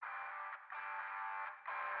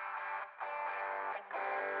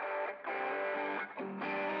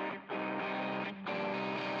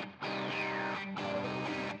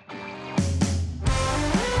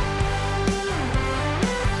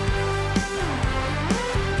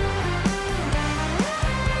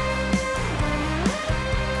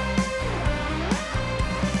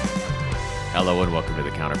Hello and welcome to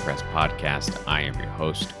the Counter Press Podcast. I am your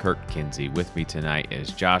host, Kirk Kinsey. With me tonight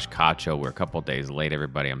is Josh Cacho. We're a couple days late,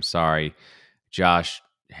 everybody. I'm sorry. Josh,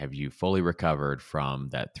 have you fully recovered from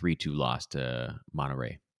that 3-2 loss to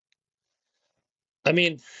Monterrey? I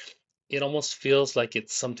mean, it almost feels like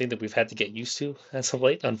it's something that we've had to get used to as of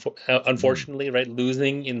late. Unfortunately, right?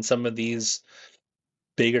 Losing in some of these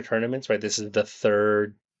bigger tournaments, right? This is the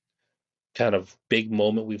third kind of big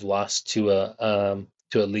moment we've lost to a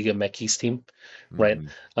Liga MX team, right?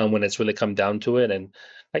 Mm-hmm. When it's really come down to it, and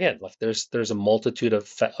again, like there's a multitude of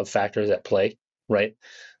factors at play, right?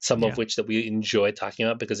 Some of Yeah. which that we enjoy talking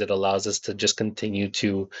about because it allows us to just continue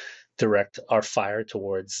to direct our fire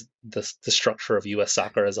towards the structure of U.S.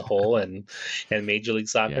 soccer as a whole and Major League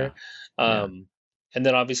Yeah. Soccer, Yeah. um, and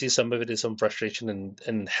then obviously some of it is some frustration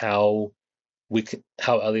and how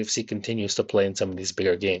LAFC continues to play in some of these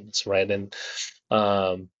bigger games, right? And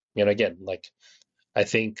again, like I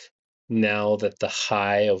think now that the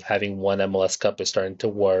high of having one MLS Cup is starting to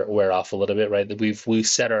wear off a little bit, right? We've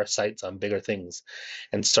set our sights on bigger things,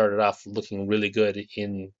 and started off looking really good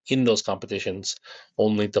in those competitions,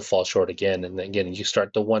 only to fall short again. And again, you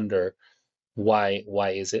start to wonder why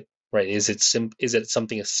is it? Right? Is it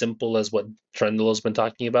something as simple as what Trendelo's been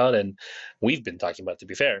talking about, and we've been talking about, to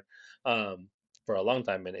be fair, for a long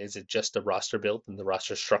time? And is it just the roster build and the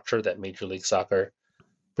roster structure that Major League Soccer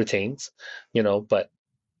retains? But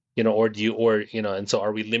or do you or and so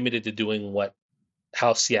are we limited to doing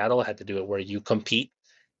how Seattle had to do it, where and you compete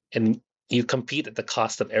at the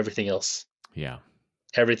cost of Yeah.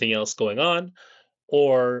 everything else going on,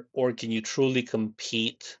 or can you truly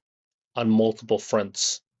compete on multiple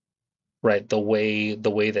fronts, right? The way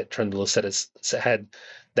that Trendle had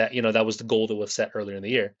that, that was the goal that was set earlier in the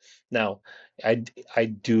year. Now, I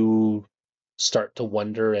do start to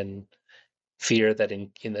wonder and fear that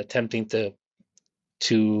in attempting to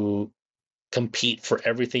compete for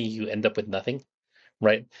everything, you end up with nothing,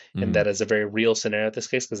 right? And Mm. that is a very real scenario at this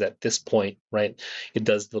case, because at this point, right, it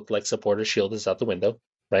does look like Supporter Shield is out the window,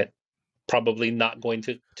 right? Probably not going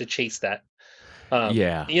to chase that.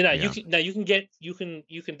 Yeah. You Yeah. can now you can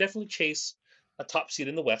definitely chase a top seed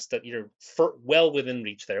in the West, that you're well within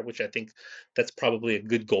reach there, which I think that's probably a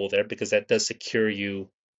good goal there, because that does secure you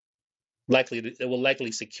it will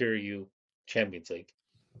likely secure you Champions League,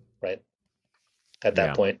 right? At that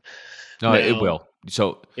Yeah. point. No, it Now will.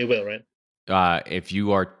 So it will, right? if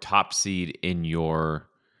you are top seed in your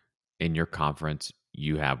conference,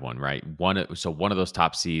 you have one, right? One of those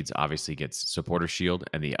top seeds obviously gets Supporter Shield,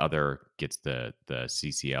 and the other gets the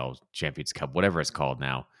CCL Champions Cup, whatever it's called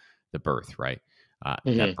now, the berth, right? That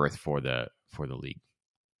Hmm. berth for the league.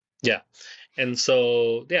 Yeah. And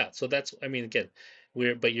so, yeah, so that's, I mean, again,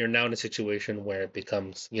 but you're now in a situation where it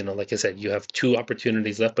becomes, like I said, you have two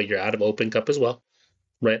opportunities left, but you're out of Open Cup as well,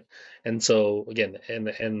 right? And so again,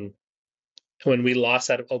 and when we lost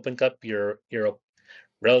out of Open Cup, you're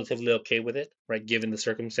relatively okay with it, right? Given the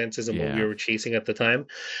circumstances and what we Yeah. were chasing at the time.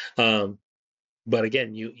 Um, but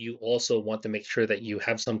again, you also want to make sure that you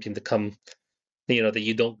have something to come, that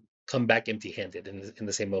you don't come back empty-handed in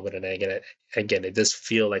the same moment. And again, it does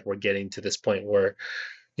feel like we're getting to this point where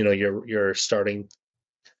you're starting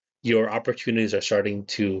your opportunities are starting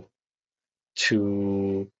to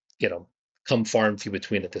come far and few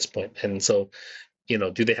between at this point. And so,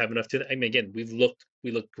 do they have enough to? I mean, again, we looked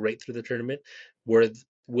great through the tournament. Where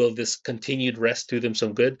will this continued rest do them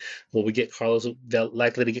some good? Will we get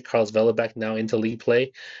likely to get Carlos Vela back now into league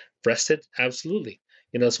play, rested? Absolutely.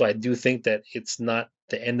 So I do think that it's not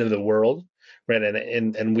the end of the world, right?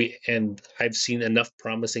 And I've seen enough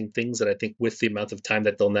promising things that I think, with the amount of time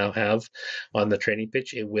that they'll now have on the training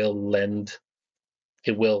pitch, it will like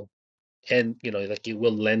it will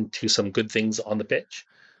lend to some good things on the pitch,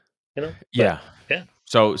 but Yeah. yeah.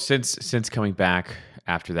 So since coming back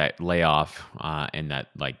after that layoff and that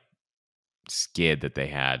like skid that they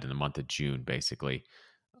had in the month of June, basically,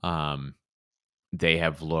 um, they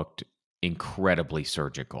have looked incredibly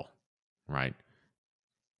surgical, right?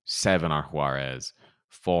 7 on Juarez,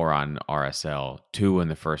 4 on RSL, 2 in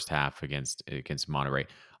the first half against Monterrey.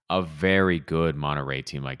 A very good Monterrey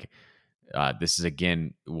team. Like this is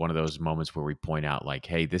again one of those moments where we point out, like,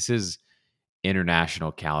 hey, this is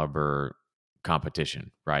international caliber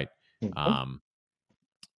competition, right? Mhm. Um,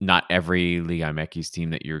 Not every Liga MX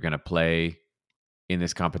team that you're going to play in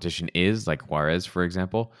this competition is like Juarez, for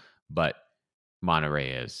example, but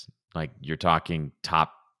Monterrey is. Like you're talking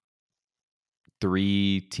top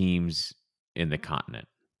 3 teams in the continent,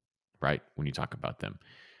 right? When you talk about them,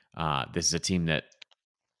 this is a team that,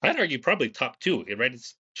 I'd argue probably top two, right?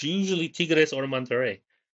 It's usually Tigres or Monterrey.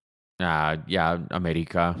 yeah,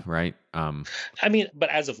 America, right? I mean, but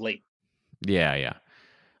as of late, Yeah, yeah.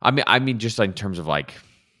 I mean, just in terms of like,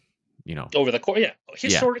 you know, Over the course, yeah. yeah.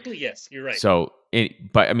 Historically, yes, you're right. So,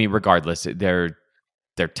 but I mean, regardless, they're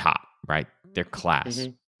top, right? They're class.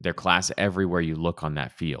 Hmm. They're class everywhere you look on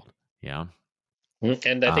that field. Yeah.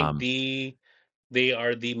 And I think Um, they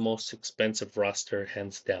are the most expensive roster,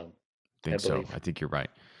 hands down. I think so. believe, I think you're right.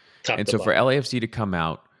 top And to so for bottom. LAFC to come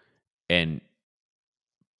out and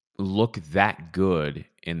look that good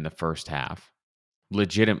in the first half,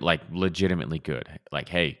 legitimately good. Like,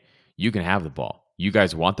 hey, you can have the ball. You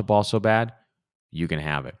guys want the ball so bad, you can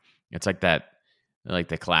have it. It's like that, like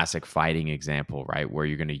the classic fighting example, right? Where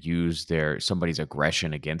you're going to use somebody's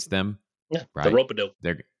aggression against them, Yeah, the right? rope a dope.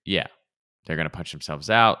 Yeah, they're going to punch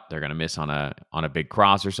themselves out. They're going to miss on a big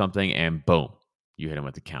cross or something, and boom, you hit them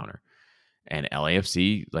with the counter. And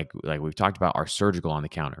LAFC, like we've talked about, are surgical on the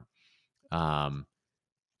counter. Um,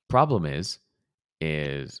 problem is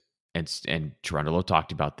and Cherundolo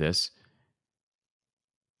talked about this.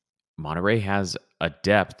 Monterrey has a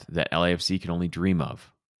depth that LAFC can only dream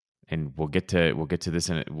of, and we'll get to this,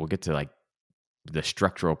 and we'll get to like the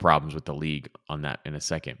structural problems with the league on that in a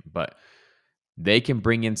second. But they can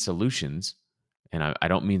bring in solutions, and I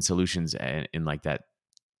don't mean solutions in like that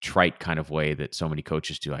trite kind of way that so many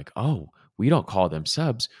coaches do. Like, oh, we don't call them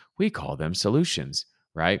subs, we call them solutions,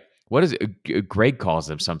 right? What is it? Greg calls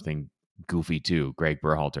them something goofy too. Greg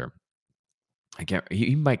Berhalter. I can't.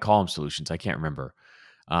 He might call them solutions. I can't remember.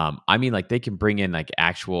 I mean, like they can bring in like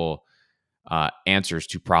actual answers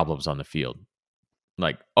to problems on the field.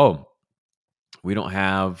 Like, oh, we don't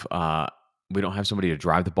have somebody to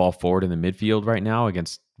drive the ball forward in the midfield right now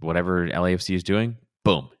against whatever LAFC is doing.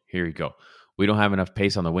 Boom, here you go. We don't have enough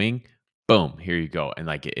pace on the wing. Boom, here you go. And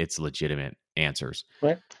like it's legitimate answers.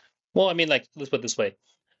 Right. Well, I mean, like, let's put it this way: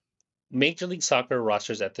 Major League Soccer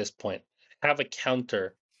rosters at this point have a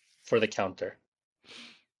counter for the counter,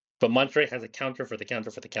 but Monterrey has a counter for the counter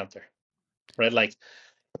for the counter. Right. Like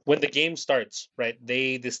when the game starts, right?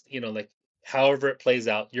 Like however it plays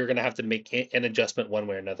out, you're gonna have to make an adjustment one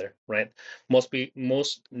way or another, right?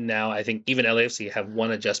 Most now, I think even LAFC have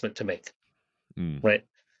one adjustment to make, Mm, right?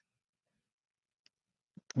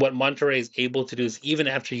 What Monterrey is able to do is even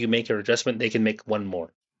after you make your adjustment, they can make one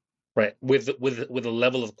more, right? With a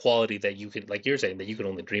level of quality that you could, like you're saying, that you could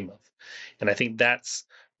only dream of. And I think that's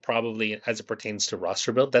probably, as it pertains to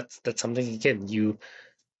roster build, that's something, again, you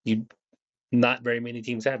not very many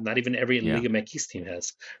teams have. Not even every yeah. Liga MX team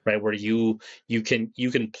has, right? Where you can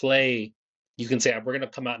play, you can say, we're going to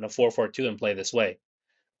come out in a 4-4-2 and play this way.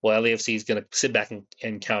 Well, LAFC is going to sit back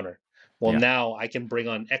and counter. Well, Yeah. now I can bring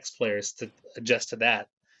on X players to adjust to that.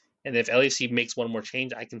 And if LAFC makes one more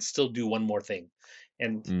change, I can still do one more thing.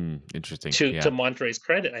 And Interesting. to Yeah. Monterrey's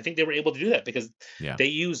credit, I think they were able to do that because Yeah. they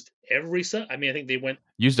used every sub. I mean, I think they went,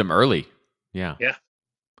 Used them early. Yeah. yeah,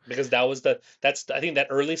 because I think that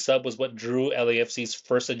early sub was what drew LAFC's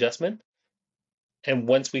first adjustment. And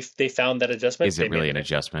once they found that adjustment, Is they it made really the an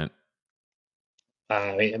next one. adjustment?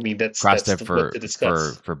 I mean, Cross that's step what to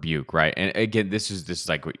discuss. for Buke, right? And again, this is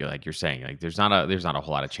like what you're saying. Like there's not a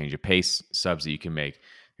whole lot of change of pace subs that you can make.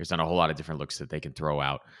 There's not a whole lot of different looks that they can throw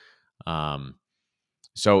out. Um,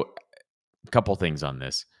 so a couple things on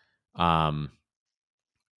this. Um,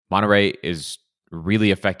 Monterey is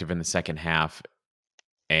really effective in the second half,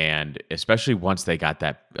 and especially once they got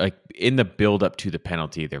that, like in the build up to the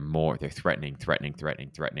penalty, they're threatening.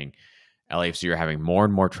 LAFC are having more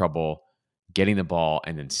and more trouble getting the ball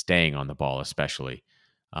and then staying on the ball, especially.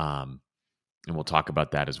 Um, and we'll talk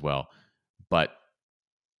about that as well. But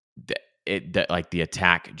like the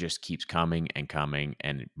attack just keeps coming and coming,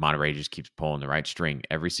 and Monterey just keeps pulling the right string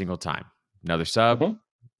every single time. Another sub, Hmm.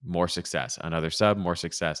 more success. Another sub, more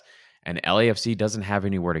success. And LAFC doesn't have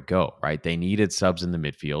anywhere to go, right? They needed subs in the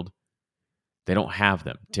midfield. They don't have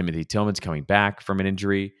them. Timothy Tillman's coming back from an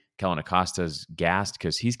injury. Kellen Acosta's gassed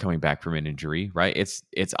because he's coming back from an injury, right? It's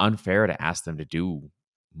unfair to ask them to do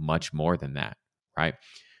much more than that, right?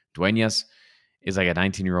 Duenas is like a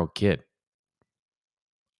 19-year-old kid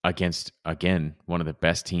against, again, one of the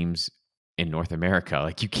best teams in North America.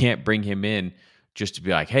 Like you can't bring him in just to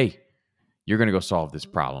be like, hey, you're gonna go solve this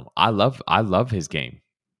problem. I love his game.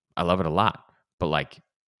 I love it a lot. But like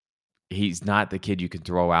he's not the kid you can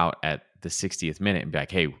throw out at the 60th minute and be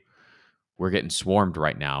like, hey, we're getting swarmed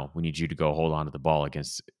right now. We need you to go hold on to the ball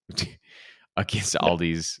against against Yeah. all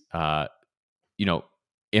these you know,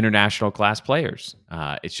 international class players.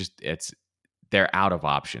 It's they're out of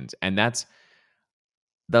options. And that's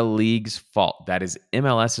the league's fault. That is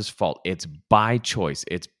MLS's fault. It's by choice.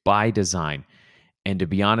 It's by design. And to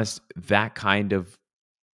be honest, that kind of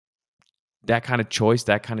choice,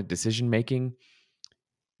 that kind of decision making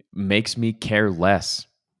makes me care less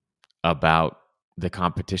about the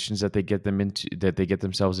competitions that they get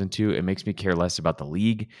themselves into. It makes me care less about the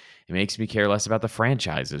league. It makes me care less about the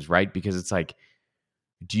franchises, right? Because it's like,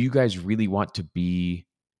 do you guys really want to be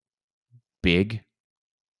big?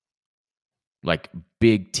 Like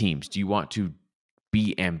big teams? Do you want to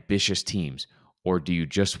be ambitious teams, or do you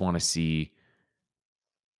just want to see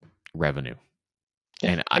revenue?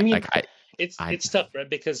 Yeah, And I I mean, like I I it's tough, right?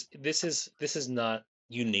 Because this is not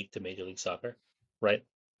unique to Major League Soccer, right?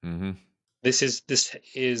 mhm, This is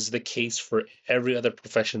the case for every other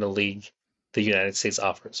professional league the United States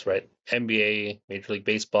offers, right? NBA, Major League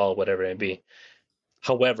Baseball, whatever it may be.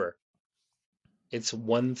 However, it's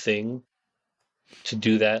one thing to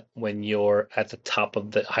do that when you're at the top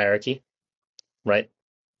of the hierarchy, right?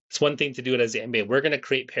 It's one thing to do it as the NBA. We're going to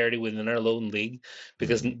create parity within our lone league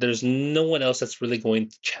because mhm, there's no one else that's really going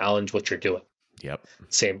to challenge what you're doing. yep,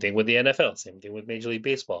 Same thing with the NFL, same thing with Major League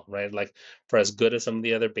Baseball, right? Like for as good as some of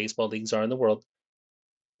the other baseball leagues are in the world,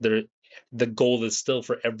 there the goal is still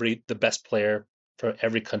for the best player for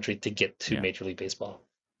every country to get to yeah. Major League Baseball,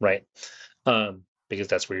 right? Because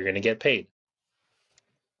that's where you're going to get paid.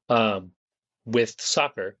 With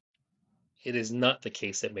soccer, it is not the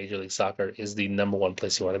case that Major League Soccer is the number one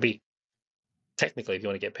place you want to be. Technically, if you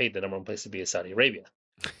want to get paid, the number one place to be is Saudi Arabia,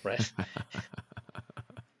 right?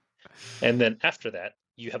 And then after that,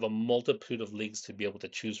 you have a multitude of leagues to be able to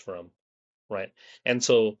choose from, right? And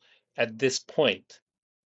so at this point,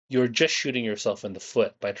 you're just shooting yourself in the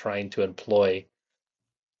foot by trying to employ,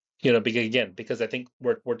 because I think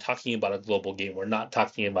we're talking about a global game. We're not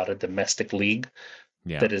talking about a domestic league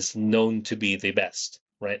Yeah. that is known to be the best,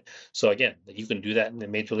 right? So again, you can do that in the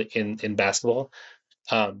major league in basketball,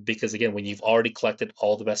 because again, when you've already collected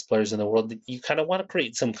all the best players in the world, you kind of want to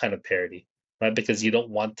create some kind of parity, right? Because you don't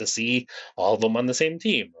want to see all of them on the same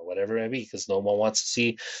team or whatever it may be, because no one wants to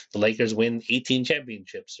see the Lakers win 18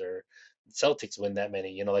 championships or Celtics win that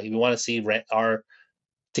many. Like if you want to see our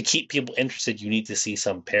to keep people interested, you need to see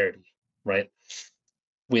some parity, right?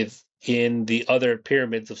 Within the other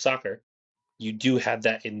pyramids of soccer, you do have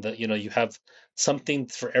that you have something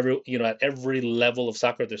for at every level of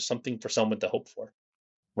soccer, there's something for someone to hope for,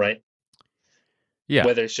 right? Yeah.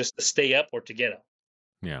 Whether it's just to stay up or to get up,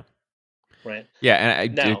 Yeah. right? Yeah,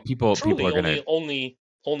 and Now, people truly, are gonna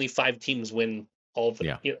only five teams win all the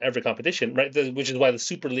yeah, every competition, right? Which is why the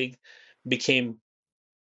Super League became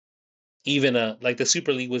even like the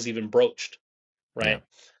Super League was even broached, yeah. right?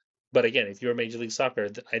 But again, if you're a Major League Soccer,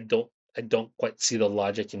 I don't quite see the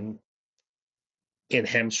logic in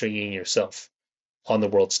hamstringing yourself on the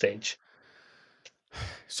world stage.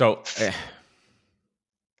 So,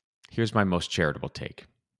 here's my most charitable take.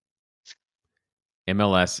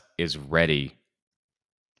 MLS is ready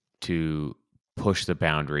to push the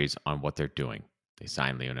boundaries on what they're doing. They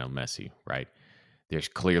signed Lionel Messi, right? There's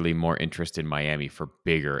clearly more interest in Miami for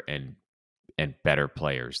bigger and better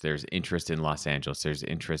players. There's interest in Los Angeles. There's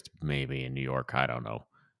interest maybe in New York. I don't know.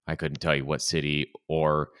 I couldn't tell you what city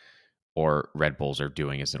or Red Bulls are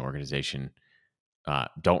doing as an organization.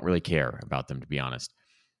 Don't really care about them, to be honest.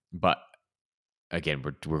 But again,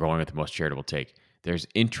 we're going with the most charitable take. There's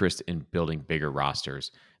interest in building bigger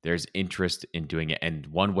rosters. There's interest in doing it, and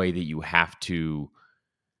one way that you have to,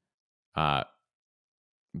 uh,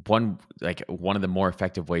 one of the more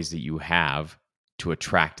effective ways that you have to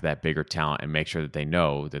attract that bigger talent and make sure that they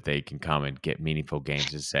know that they can come and get meaningful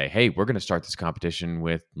games is say, hey, we're going to start this competition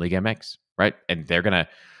with League MX, right? And they're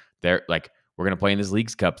like, we're going to play in this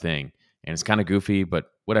Leagues Cup thing, and it's kind of goofy,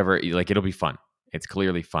 but whatever. Like it'll be fun. It's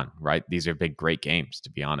clearly fun, right? These are big, great games,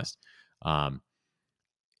 to be honest. Um,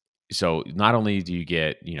 so not only do you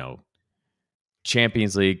get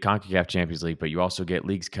Champions League, CONCACAF Champions League, but you also get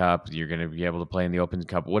Leagues Cup. You're going to be able to play in the Open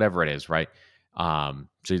Cup, whatever it is, right?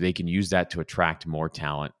 So they can use that to attract more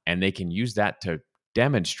talent, and they can use that to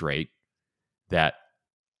demonstrate that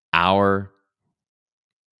our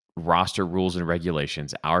roster rules and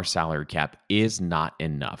regulations, our salary cap is not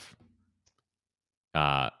enough.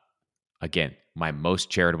 Uh, Again, my most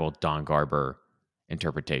charitable Don Garber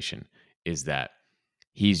interpretation is that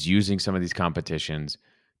he's using some of these competitions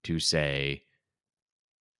to say,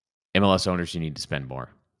 MLS owners, you need to spend more,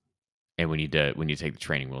 and we need to take the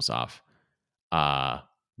training wheels off. Uh,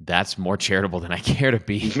 that's more charitable than I care to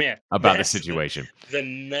be Man, about the that's the situation. the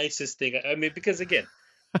nicest thing. I mean, because again,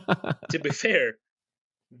 to be fair,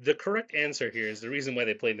 the correct answer here is the reason why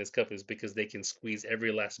they play in this cup is because they can squeeze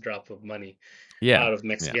every last drop of money Yeah, out of yeah,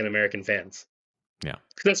 Mexican American fans. yeah.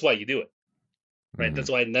 That's why you do it, right? Hmm. That's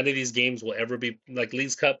why none of these games will ever be like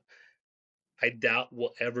League's Cup. I doubt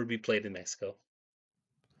will ever be played in Mexico.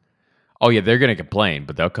 Oh yeah, they're gonna complain,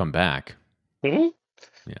 but they'll come back. Mhm.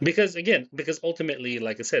 Yeah. Because ultimately,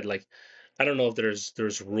 like I said, like I don't know if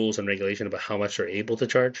there's rules and regulation about how much they're able to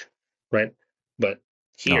charge, right? But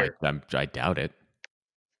No, here, I doubt it.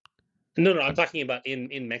 no, I'm I'm, talking about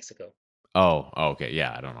in Mexico, okay.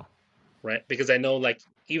 Yeah, I don't know. right? Because I know, like,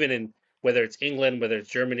 even in whether it's England, whether it's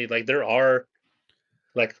Germany, like there are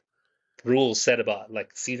like rules set about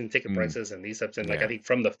like season ticket Mm, prices and these types, and like I yeah. think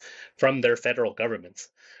from their federal governments,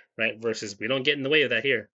 right? Versus we don't get in the way of that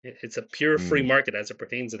here. It's a pure free Mm. market as it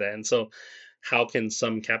pertains to that, and so how can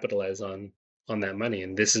some capitalize on that money?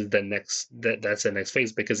 And this is the next that's the next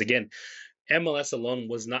phase because again, MLS alone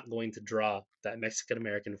was not going to draw that Mexican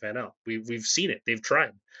American fan out. We've seen it. They've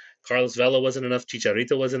tried. Carlos Vela wasn't enough.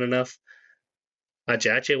 Chicharito wasn't enough.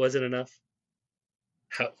 Ajache wasn't enough.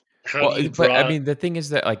 How how do Well, you but I draw? mean, the thing is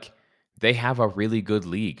that like they have a really good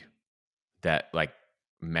league that like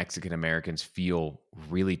Mexican Americans feel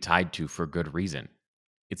really tied to for good reason.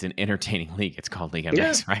 It's an entertaining league. It's called Liga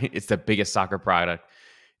Yeah, MX, right? It's the biggest soccer product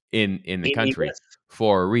in the in country US.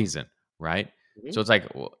 for a reason, right? Mhm. So it's like,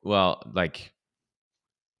 well, like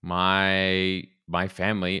my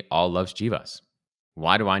family all loves Chivas.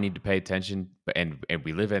 Why do I need to pay attention? And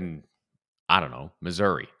we live in I don't know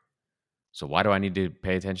Missouri, so why do I need to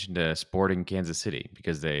pay attention to Sporting Kansas City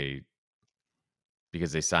because they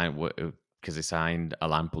signed what because they signed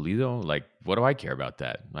Alan Pulido? Like, what do I care about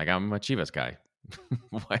that? Like, I'm a Chivas guy.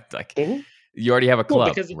 What? Like, Mhm. you already have a Well,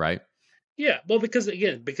 club, because right? yeah, well, because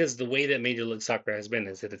again, because the way that Major League Soccer has been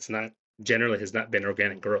is that it's not generally has not been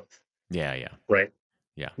organic growth, Yeah, yeah, right?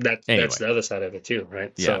 yeah. That's Anyway, the other side of it too,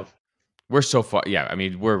 right? yeah. So We're so far. Yeah, I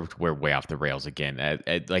mean, we're way off the rails again.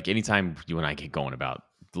 Like anytime you and I get going about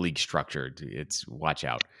the league structure, it's watch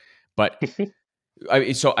out. But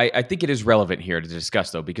I think it is relevant here to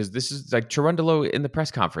discuss though, because this is like Cherundolo in the press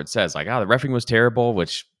conference says like, the refing was terrible,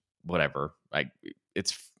 which whatever. Like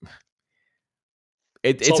it's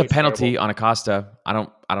it's it's a always penalty terrible. on Acosta. I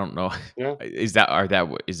don't know. Yeah. Is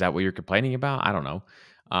that what you're complaining about? I don't know.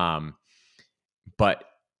 Um, but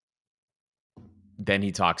then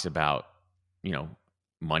he talks about you know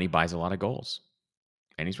money buys a lot of goals.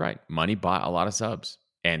 And he's right. Money bought a lot of subs.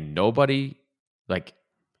 And nobody, like,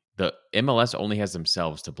 the MLS only has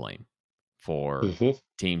themselves to blame for Hmm.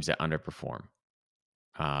 teams that underperform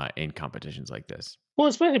in competitions like this. Well,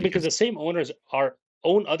 especially because Because, the same owners are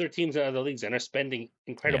own other teams in other leagues and are spending yeah,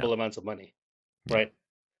 incredible amounts of money, yeah. right?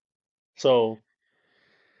 So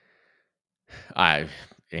I,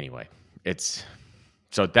 anyway, it's,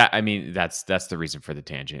 so that, I mean, that's the reason for the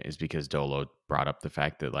tangent is because Dolo brought up the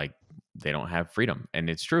fact that, like, they don't have freedom. And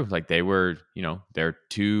it's true. Like, they were, they're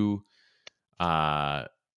two, uh,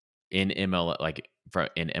 in in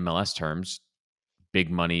MLS terms, big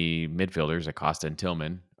money midfielders, Acosta and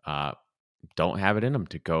Tillman, don't have it in them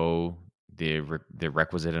to go the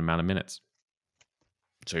requisite amount of minutes.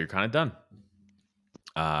 So you're kind of done.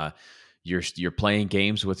 Uh, you're playing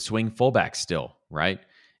games with swing fullbacks still, right?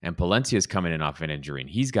 And Palencia's coming in off an injury, and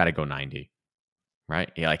he's got to go 90,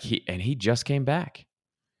 right? Yeah, like he just came back,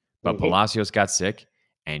 but hmm Palacios got sick,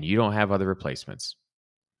 and you don't have other replacements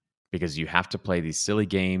because you have to play these silly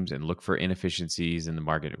games and look for inefficiencies in the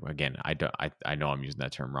market. Again, I know I'm using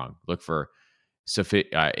that term wrong. Look for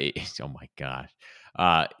oh my gosh.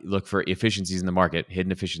 Look for efficiencies in the market,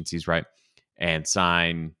 hidden efficiencies, right? And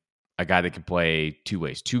sign a guy that can play two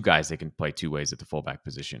ways, two guys that can play two ways at the fullback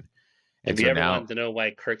position. And if you so ever now, wanted to know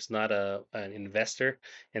why Kirk's not a an investor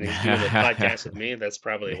and he's doing the yeah, podcast with me, that's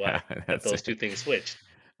probably why that that's those it. two things switched.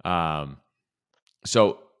 Um,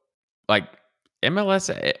 so like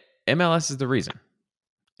MLS, MLS is the reason.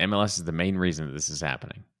 MLS is the main reason that this is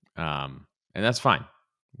happening. And that's fine.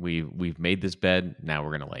 We've made this bed. Now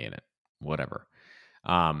we're gonna lay in it. Whatever.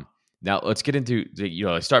 Um, now let's get into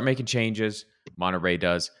start making changes. Monterrey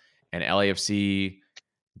does, and LAFC.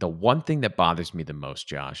 The one thing that bothers me the most,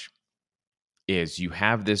 Josh, is you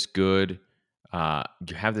have this good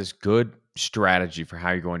strategy for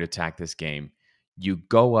how you're going to attack this game. You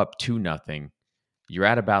go up 2-0. You're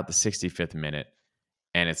at about the 65th minute,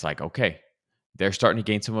 and it's like, okay, they're starting to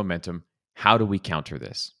gain some momentum. How do we counter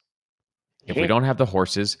this? If we Hmm. don't have the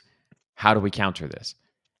horses, how do we counter this?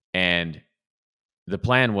 And the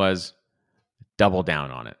plan was double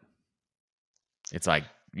down on it. It's like,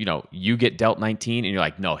 you get dealt 19 and you're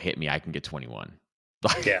like, no, hit me. I can get 21.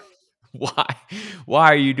 Like, Yeah, why? Why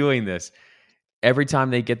are you doing this? Every time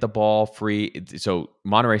they get the ball free, so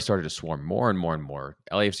Monterey started to swarm more and more and more.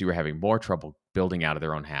 LAFC were having more trouble building out of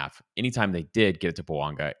their own half. Anytime they did get it to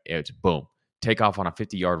Bawanga, it's boom, take off on a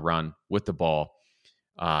 50-yard run with the ball.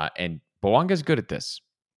 And Bowanga's good at this,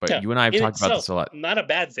 but yeah. you and I have In talked about itself, this a lot. not a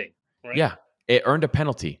bad thing, right? Yeah, it earned a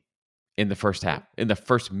penalty in the first Mhm. half, in the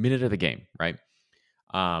first minute of the game, right?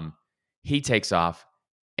 Um, he takes off,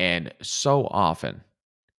 and so often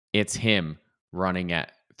it's him running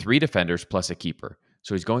at 3 defenders plus a keeper.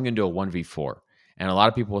 So he's going into a 1v4. And a lot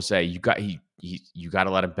of people will say you got to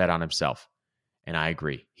let him bet on himself. And I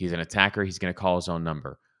agree. He's an attacker, he's going to call his own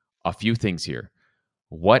number. A few things here.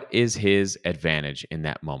 What is his advantage in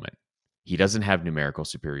that moment? He doesn't have numerical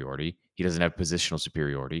superiority. He doesn't have positional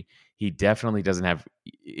superiority. He definitely doesn't have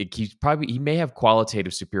he may have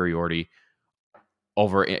qualitative superiority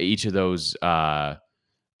over each of those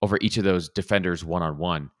defenders one on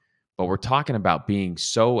one. But we're talking about being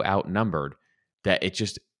so outnumbered that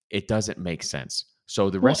it doesn't make sense. So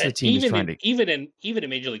the Well, rest of the team is trying to even in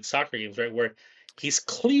Major League Soccer games, right, where he's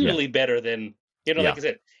yeah, clearly better than like yeah, I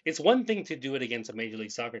said, it's one thing to do it against a Major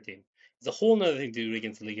League Soccer team. It's a whole nother thing to do it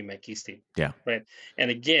against the Liga MX team, yeah. right? And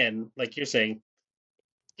again, like you're saying,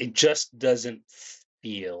 it just doesn't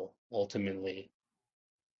feel ultimately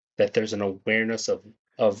that there's an awareness of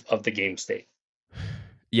the game state.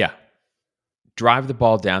 Yeah. Drive the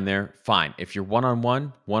ball down there. Fine. If you're one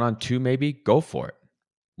on two, maybe go for it.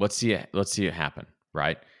 Let's see it happen.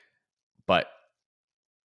 Right. But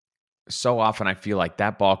so often I feel like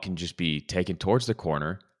that ball can just be taken towards the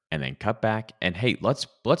corner and then cut back. And hey, let's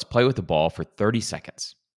play with the ball for 30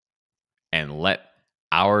 seconds and let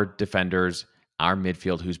our defenders, our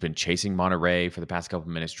midfield, who's been chasing Monterrey for the past couple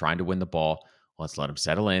of minutes, trying to win the ball, let's let them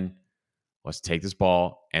settle in. Let's take this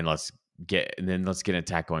ball and let's get an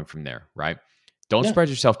attack going from there. Right? Don't Yeah, spread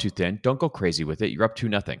yourself too thin. Don't go crazy with it. You're up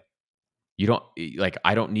 2-0. You don't like.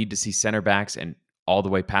 I don't need to see center backs and all the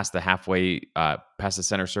way past the past the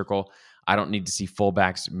center circle. I don't need to see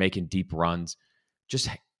fullbacks making deep runs. Just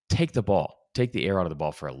take the ball, take the air out of the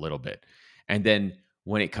ball for a little bit, and then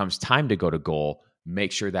when it comes time to go to goal,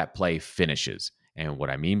 make sure that play finishes. And what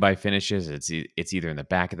I mean by finishes, it's either in the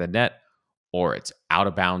back of the net or it's out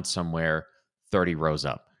of bounds somewhere, 30 rows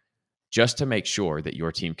up, just to make sure that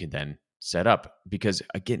your team can then set up. Because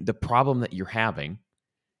again, the problem that you're having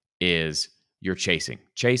is you're chasing,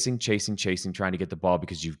 trying to get the ball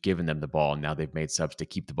because you've given them the ball. And now they've made subs to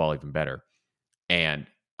keep the ball even better. And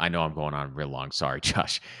I know I'm going on real long. Sorry,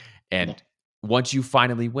 Josh. no, And once you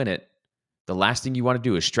finally win it, the last thing you want to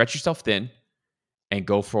do is stretch yourself thin and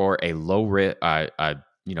go for a low risk, a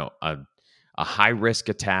high risk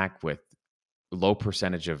attack with low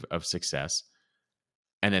percentage of success,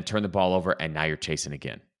 and then turn the ball over. And now you're chasing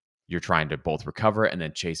again. You're trying to both recover and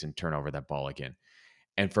then chase and turn over that ball again.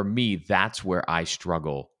 And for me, that's where I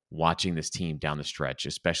struggle watching this team down the stretch,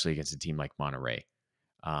 especially against a team like Monterrey.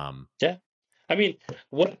 yeah. I mean,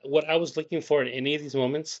 what I was looking for in any of these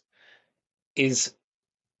moments is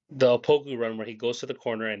the Opoku run where he goes to the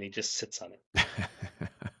corner and he just sits on it,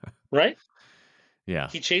 right? yeah,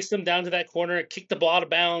 He chased him down to that corner, kicked the ball out of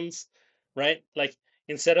bounds, right? Like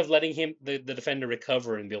instead of letting the defender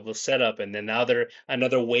recover and be able to set up, and then now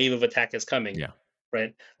another wave of attack is coming, yeah,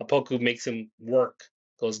 right? Apoku makes him work,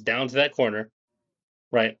 goes down to that corner,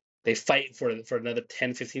 right? They fight for another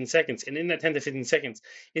 10, 15 seconds. And in that 10 to 15 seconds,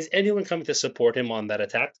 is anyone coming to support him on that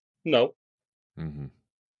attack? No. hmm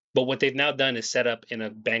But what they've now done is set up in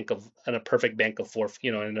a perfect bank of four,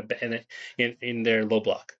 in their low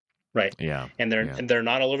block, right? yeah, And they're yeah, and they're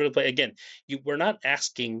not all over the place. Again, we're not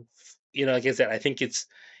asking, like I said, I think it's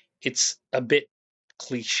a bit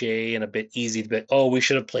cliche and a bit easy to be, oh, we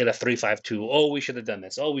should have played a 3-5-2. Oh, we should have done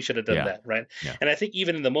this. Oh, we should have done yeah, that, right? yeah. And I think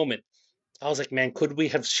even in the moment, I was like, man, could we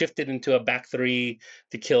have shifted into a back three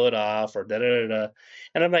to kill it off or da da da da?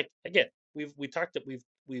 And I'm like, again, we've talked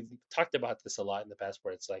about this a lot in the past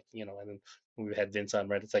where it's like, and then when we had Vince on,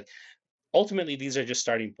 right? It's like ultimately these are just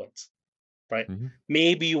starting points, right? hmm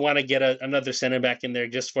Maybe you want to get another center back in there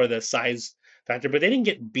just for the size factor, but they didn't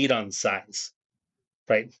get beat on size,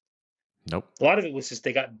 right? Nope. A lot of it was just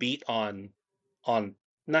they got beat on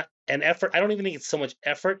not an effort. I don't even think it's so much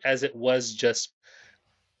effort as it was just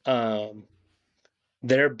um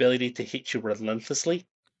their ability to hit you relentlessly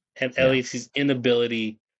and Yeah, LAFC's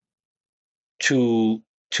inability to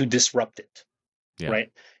disrupt it, yeah.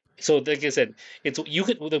 right? So like I said, it's you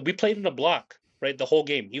could we played in a block, right? The whole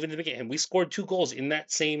game, even in the beginning, and we scored 2 goals in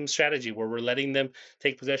that same strategy where we're letting them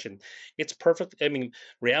take possession. It's perfect. I mean,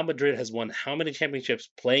 Real Madrid has won how many championships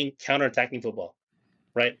playing counter-attacking football,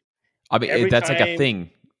 right? I mean, Every that's like a time, thing.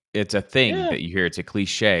 It's a thing yeah. that you hear. It's a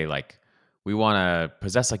cliche. Like we want to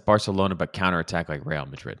possess like Barcelona, but counterattack like Real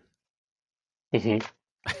Madrid. Hmm.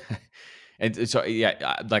 And so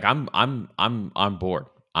yeah, like I'm on board.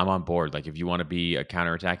 I'm on board. Like if you want to be a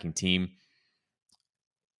counterattacking team,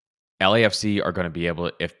 LAFC are going to be able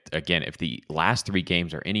to, if the last 3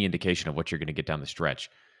 games are any indication of what you're going to get down the stretch,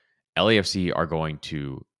 LAFC are going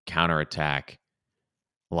to counterattack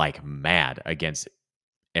like mad against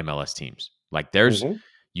MLS teams. Like Hmm.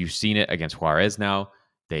 you've seen it against Juarez now.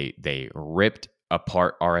 They ripped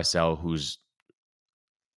apart RSL, who's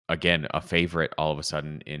again a favorite all of a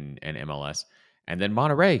sudden in an MLS. And then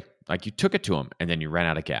Monterrey, like you took it to them and then you ran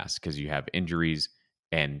out of gas because you have injuries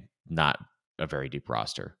and not a very deep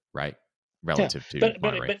roster, right? Yeah, Relative to but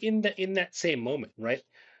Monterrey. in that same moment, right?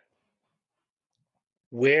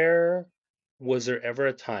 Where was there ever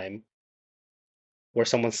a time where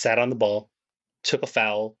someone sat on the ball, took a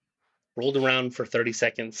foul, rolled around for 30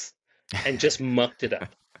 seconds, and just mucked it up,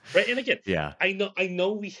 right? And again, Yeah. I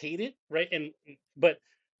know we hate it, right? And but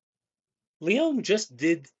Leon just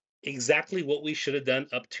did exactly what we should have done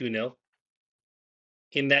up 2-0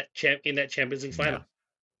 in that Champions League Yeah. final.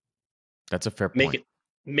 That's a fair Make point. it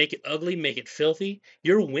make it ugly, make it filthy.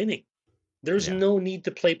 You're winning. There's Yeah. no need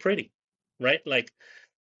to play pretty, right? Like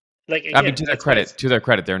I mean, again, that's why it's to their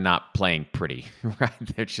credit, they're not playing pretty, right?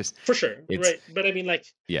 They're just for sure, it's right? But I mean, like,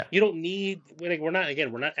 yeah. you don't need. We're not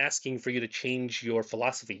again. We're not asking for you to change your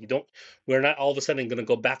philosophy. You don't. We're not all of a sudden going to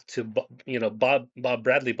go back to Bob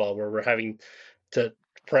Bradley ball where we're having to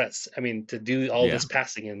press. I mean, to do all Yeah. this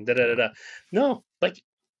passing and da da da Yeah. da. No, like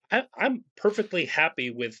I'm perfectly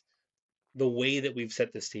happy with the way that we've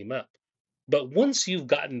set this team up. But once you've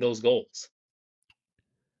gotten those goals,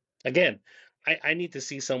 again, I need to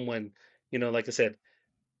see someone, like I said,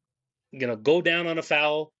 go down on a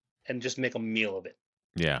foul and just make a meal of it.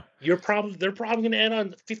 Yeah. They're probably going to end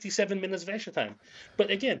on 57 minutes of extra time.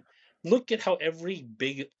 But again, look at how every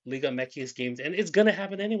big Liga MX games, and it's going to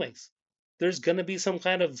happen anyways. There's going to be some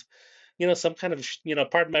kind of,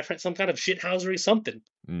 pardon my French, some kind of shithousery something.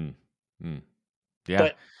 Mm. Mm. Yeah.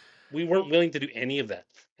 But we weren't willing to do any of that,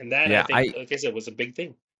 and that I Yeah. think, like I said, was a big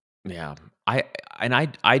thing. Yeah.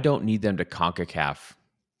 I don't need them to CONCACAF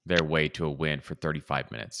their way to a win for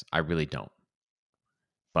 35 minutes. I really don't.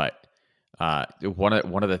 But one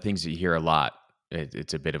of the things that you hear a lot,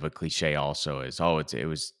 it's a bit of a cliche also, is it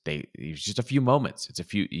was just a few moments. It's a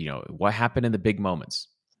few, what happened in the big moments?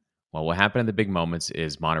 Well, what happened in the big moments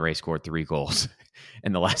is Monterrey scored 3 goals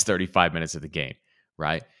in the last 35 minutes of the game,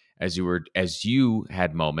 right? As you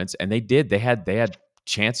had moments, and they had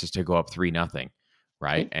chances to go up 3-0,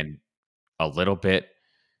 right? Hmm. And a little bit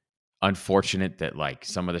unfortunate that like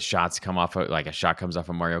some of the shots come off of, like a shot comes off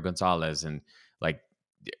of Mario Gonzalez, and like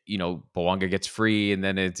Bowanga gets free, and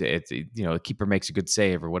then the keeper makes a good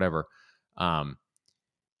save or whatever. Um,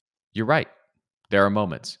 you're right. There are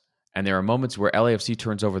moments. And there are moments where LAFC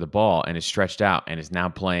turns over the ball and is stretched out and is now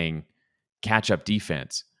playing catch up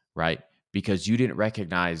defense, right? Because you didn't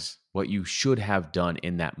recognize what you should have done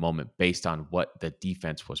in that moment based on what the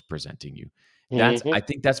defense was presenting you. I Hmm.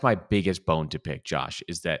 think that's my biggest bone to pick, Josh,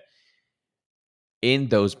 is that in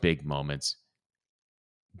those big moments,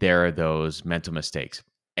 there are those mental mistakes.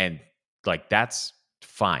 And like that's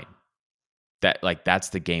fine. That's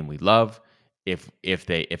the game we love. If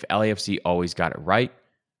LAFC always got it right,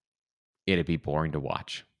 it'd be boring to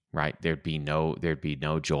watch, right? There'd be no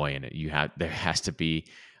joy in it. There has to be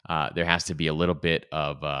a little bit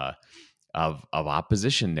of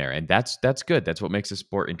opposition there, and that's good. That's what makes the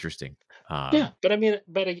sport interesting. Yeah, but I mean,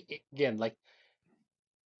 again, like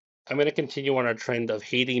I'm going to continue on our trend of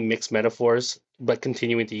hating mixed metaphors, but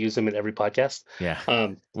continuing to use them in every podcast. Yeah,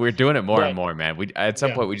 Um, we're doing it more and but more, man. We at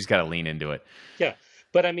some yeah, point we just got to lean into it. yeah,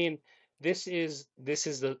 but I mean, this is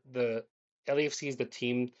the LAFC is the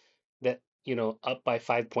team that up by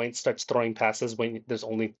 5 points starts throwing passes when there's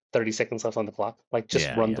only 30 seconds left on the clock. Like just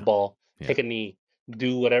Yeah, run the yeah, ball, yeah, take a knee,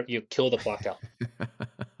 do whatever, you kill the clock out,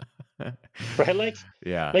 right?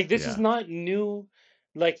 yeah, Like this is yeah, not new.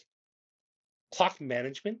 Like clock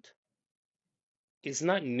management is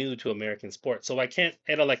not new to American sports. So I can't,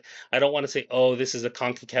 I don't want to say, oh, this is a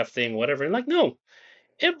CONCACAF thing, whatever. And like, no,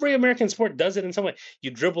 every American sport does it in some way.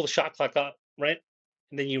 You dribble the shot clock up, right?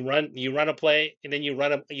 And then you run a play, and then you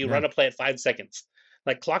yeah. run a play at 5 seconds.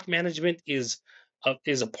 Like clock management is a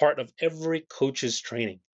part of every coach's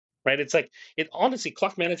training, right? It's like it honestly,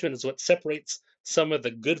 clock management is what separates some of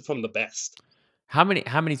the good from the best. How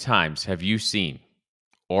many times have you seen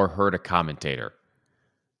or heard a commentator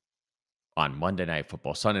on Monday Night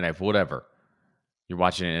Football, Sunday Night, whatever? You're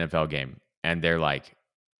watching an NFL game, and they're like,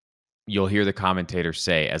 you'll hear the commentator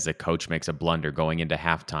say as the coach makes a blunder going into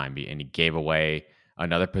halftime, and he gave away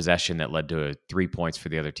another possession that led to 3 points for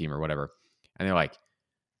the other team or whatever. And they're like,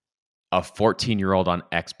 a 14-year-old on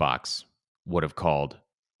Xbox would have called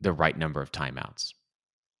the right number of timeouts.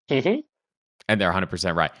 Hmm. And they're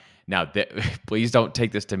 100% right. Now, please don't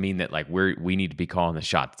take this to mean that like we need to be calling the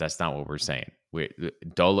shots. That's not what we're saying.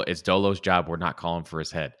 It's Dolo's job. We're not calling for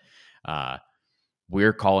his head. Uh,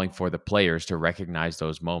 we're calling for the players to recognize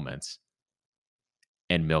those moments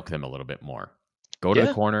and milk them a little bit more. Go to the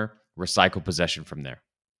Yeah. corner, recycle possession from there.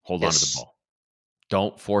 Hold on to the Yes. ball.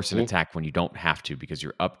 Don't force an Mhm. attack when you don't have to because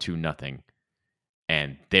you're up to nothing.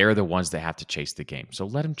 And they're the ones that have to chase the game. So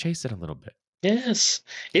let them chase it a little bit. Yes.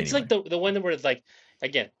 It's like Anyway. the one where it's like,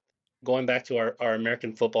 again, going back to our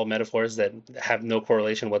American football metaphors that have no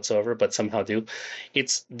correlation whatsoever, but somehow do.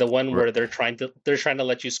 It's the one where they're trying to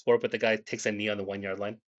let you score, but the guy takes a knee on the 1 yard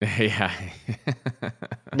line. Yeah.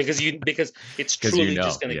 Because it's Because truly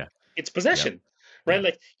just gonna yeah. it's Yep. possession, right? Yeah.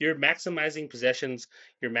 Like you're maximizing possessions,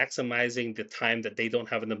 you're maximizing the time that they don't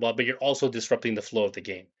have in the ball, but you're also disrupting the flow of the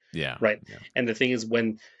game, Yeah. right? Yeah. And the thing is,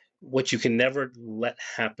 when what you can never let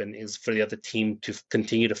happen is for the other team to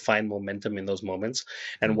continue to find momentum in those moments,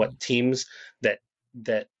 and Mhm. what teams that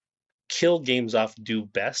kill games off do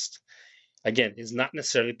best, again, is not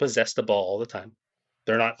necessarily possess the ball all the time.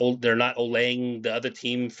 They're not olaying the other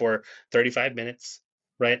team for 35 minutes,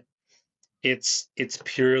 right? It's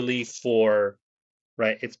purely for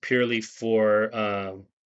right. It's purely for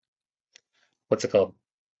what's it called?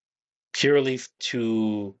 Purely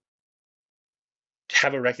to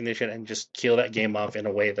have a recognition and just kill that game off in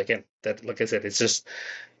a way that, again, that, like I said, it's just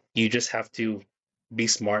you just have to be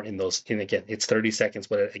smart in those. And again, it's 30 seconds,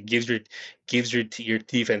 but it gives your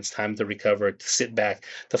defense time to recover, to sit back,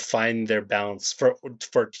 to find their balance, for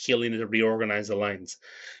killing, to reorganize the lines.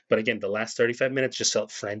 But again, the last 35 minutes just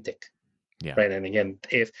felt frantic. Yeah. Right. And again,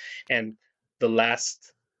 if and the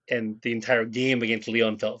last and the entire game against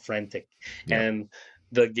Leon felt frantic, Yep. and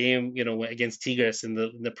the game, against Tigres in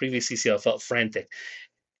the previous CCL felt frantic.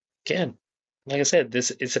 Again, like I said,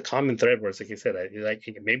 this is a common thread where it's like you said, like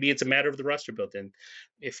maybe it's a matter of the roster built in.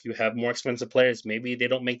 If you have more expensive players, maybe they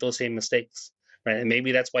don't make those same mistakes, right? And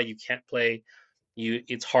maybe that's why you can't play.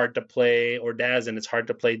 It's hard to play Ordaz and it's hard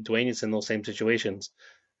to play Duenas in those same situations.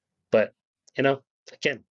 But you know,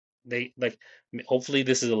 again, they like hopefully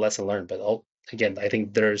this is a lesson learned. But again, I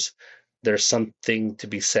think there's something to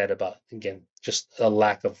be said about, again, just a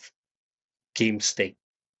lack of game state.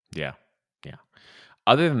 Yeah. Yeah.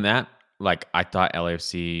 Other than that, like I thought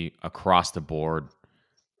LAFC across the board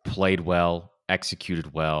played well,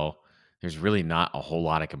 executed well. There's really not a whole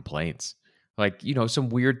lot of complaints. Like, some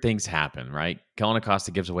weird things happen, right? Kellen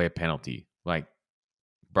Acosta gives away a penalty. Like,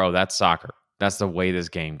 bro, that's soccer. That's the way this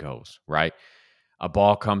game goes, right? A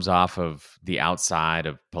ball comes off of the outside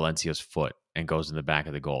of Palencia's foot and goes in the back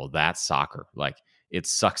of the goal. That's soccer. Like, it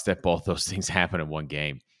sucks that both those things happen in one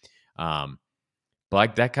game. Um, but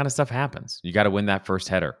like that kind of stuff happens. You got to win that first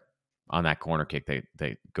header on that corner kick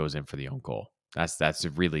that goes in for the own goal. That's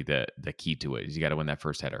really the key to it. Is you got to win that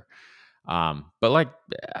first header. But like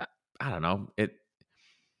I don't know,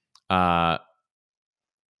 uh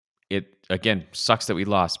it again sucks that we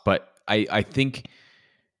lost, but I think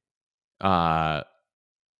uh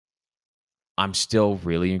I'm still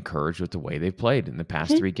really encouraged with the way they've played in the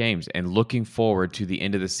past Mhm. 3 games, and looking forward to the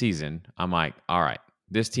end of the season. I'm like, all right,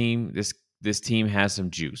 this team has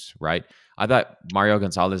some juice, right? I thought Mario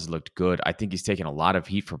Gonzalez looked good. I think he's taken a lot of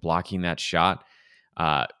heat for blocking that shot,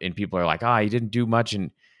 and people are like, he didn't do much,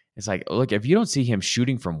 and it's like, look, if you don't see him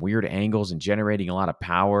shooting from weird angles and generating a lot of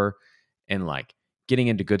power, and like getting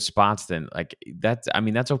into good spots, then like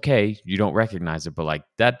that's okay. You don't recognize it, but like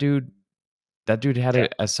that dude had Yeah.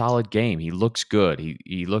 a solid game. He looks good.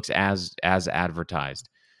 He looks as advertised.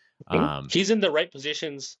 Mhm. Um, He's in the right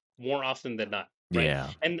positions more often than not, right? yeah,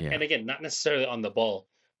 And yeah, again, not necessarily on the ball,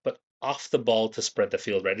 but off the ball to spread the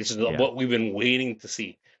field, right? This is yeah, what we've been waiting to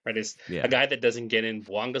see, right? It's a yeah. guy that doesn't get in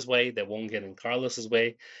Buanga's way, that won't get in Carlos's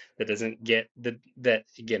way, that doesn't get that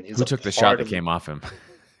again is Who a took the shot part that of the. came off him?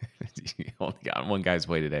 He only got one guy's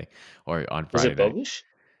way today, or on Was Friday it night. Bogusz?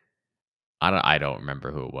 I don't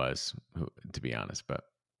remember who it was, to be honest. But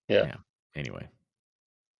Yeah. yeah. Anyway,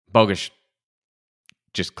 Bogus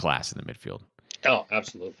just class in the midfield. Oh,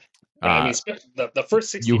 absolutely. Right. I mean, Uh, the first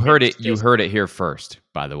 60 you heard minutes it. You just. heard it here first,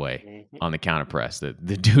 by the way, Mhm. on the counter press. The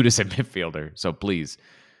dude is a midfielder, so please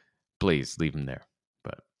leave him there.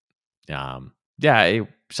 But yeah, a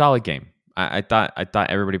solid game. I thought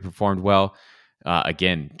everybody performed well.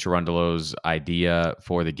 Again, Chirundolo's idea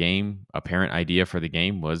for the game, apparent idea for the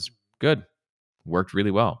game, was good. Worked really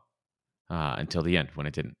well until the end when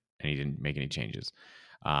it didn't, and he didn't make any changes.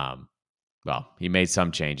 Um, well, he made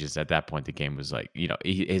some changes. At that point, the game was like,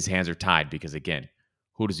 his hands are tied because again,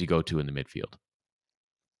 who does he go to in the midfield?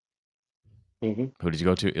 Mhm. Who does he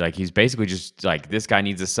go to? Like he's basically just like this guy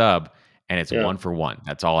needs a sub, and it's Yeah. 1-for-1.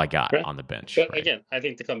 That's all I got Right. on the bench, But right? again, I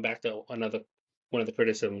think to come back to another one of the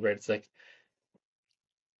criticisms, right? It's like,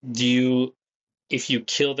 do you if you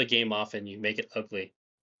kill the game off and you make it ugly,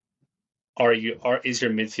 is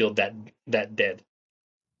your midfield that dead?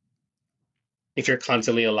 if you're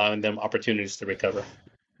constantly allowing them opportunities to recover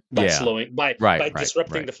by Yeah. slowing Right, by right,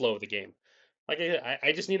 disrupting right. the flow of the game. Like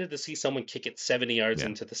I just needed to see someone kick it 70 yards Yeah.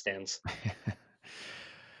 into the stands.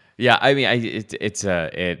 Yeah, I mean, it's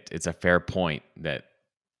a fair point that,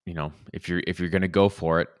 if you're gonna go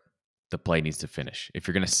for it, the play needs to finish. If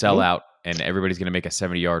you're gonna sell Hmm. out and everybody's gonna make a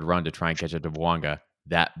 70-yard run to try and catch up to Bwanga,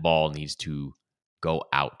 that ball needs to go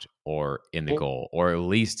out or in the Hmm. goal or at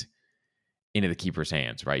least into the keeper's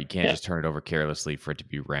hands, right? You can't Yeah. just turn it over carelessly for it to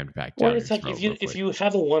be rammed back Or down it's your like if throat real if quick. you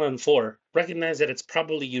have a 1-on-4, recognize that it's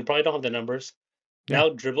probably you probably don't have the numbers. Yeah, Now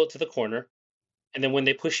dribble it to the corner, and then when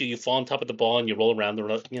they push you, you fall on top of the ball and you roll around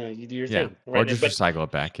you do your yeah. thing, Or right? just But recycle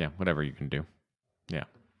it back. Yeah, whatever you can do. Yeah.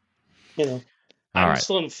 you know, All right.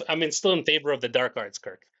 still in favor of the dark arts,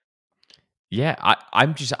 Kirk. Yeah,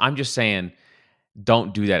 I'm just saying,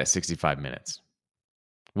 don't do that at 65 minutes.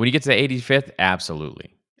 When you get to the 85th,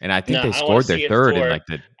 absolutely. And I think No, they I want to scored their see it third in for like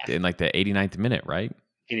the 89th minute, right?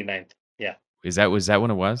 89th. Yeah. Was that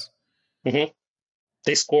when it was? Hmm.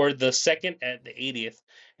 They scored the second at the 80th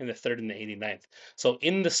and the third in the 89th. So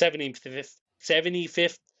in the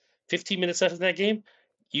 75th 15 minutes left in that game,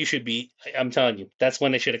 you should be. I'm telling you, that's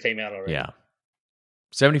when they should have came out already. Yeah.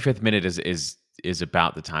 75th minute is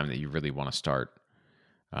about the time that you really want to start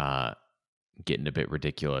uh getting a bit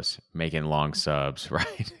ridiculous, making long subs,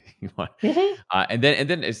 right? You want- Hmm. and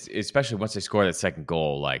then especially once they score that second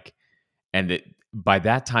goal, like, by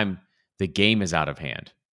that time the game is out of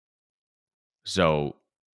hand. So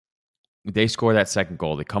they score that second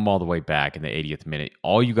goal, they come all the way back in the 80th minute.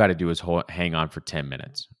 All you got to do is hang on for 10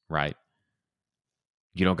 minutes, right?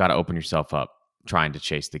 You don't got to open yourself up trying to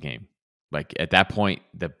chase the game. Like at that point,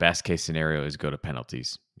 the best case scenario is go to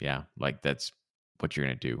penalties. Yeah, like that's what you're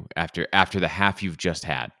going to do after the half you've just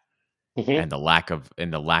had Hmm. and the lack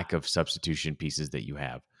of substitution pieces that you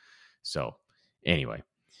have. So, anyway,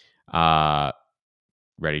 uh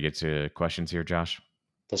ready to get to questions here, Josh?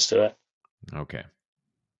 Let's do it. Okay.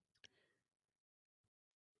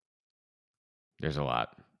 There's a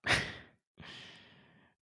lot.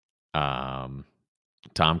 um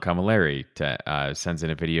Tom Camilleri sends in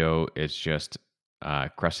a video. It's just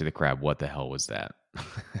Krusty the Krab. What the hell was that?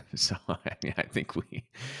 So I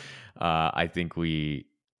think we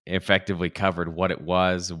effectively covered what it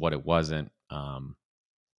was, what it wasn't.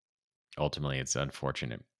 Ultimately, it's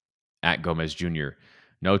unfortunate. At Gomez Jr.,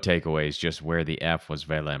 no takeaways, just where the F was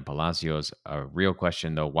Vela and Palacios. A real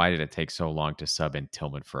question though: why did it take so long to sub in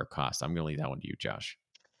Tillman for a cost? I'm going to leave that one to you, Josh.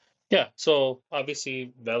 Yeah. So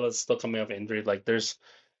obviously Vela's still coming off injury. Like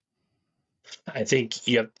I think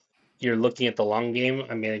you're looking at the long game.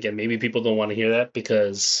 I mean, again, maybe people don't want to hear that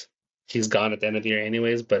because he's gone at the end of the year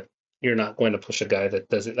anyways. But you're not going to push a guy that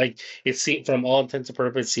doesn't like. It seemed, from all intents and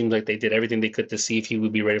purposes, it seems like they did everything they could to see if he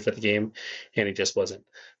would be ready for the game, and he just wasn't.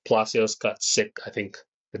 Palacios got sick, I think,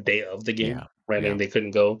 the day of the game, Yeah, right, yeah, and they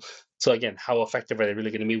couldn't go. So again, how effective are they really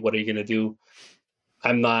going to be? What are you going to do?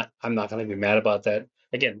 I'm not gonna be mad about that.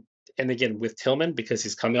 Again, and again with Tillman, because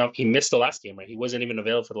he's coming off, he missed the last game, right? He wasn't even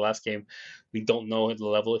available for the last game. We don't know the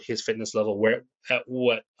level, his fitness level, where at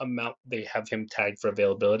what amount they have him tagged for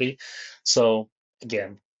availability. So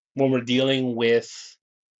again, when we're dealing with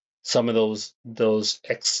some of those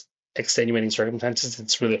extenuating circumstances,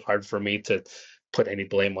 it's really hard for me to put any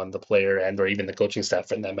blame on the player and or even the coaching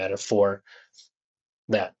staff in that matter for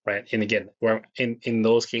that, right? And again, we're in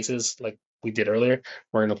those cases, like we did earlier,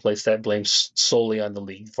 we're going to place that blame solely on the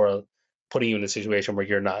league for putting you in a situation where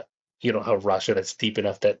you don't have a roster that's deep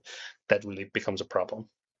enough that really becomes a problem.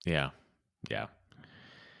 yeah, yeah.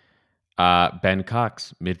 Ben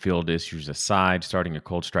Cox, midfield issues aside, starting a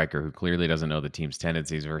cold striker who clearly doesn't know the team's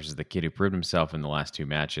tendencies versus the kid who proved himself in the last two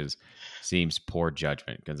matches seems poor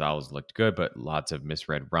judgment. Gonzalez looked good, but lots of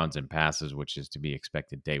misread runs and passes, which is to be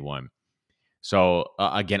expected day one. So,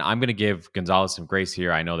 again, I'm going to give Gonzalez some grace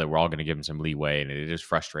here. I know that we're all going to give him some leeway, and it is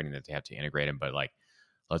frustrating that they have to integrate him, but like,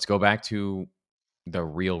 let's go back to the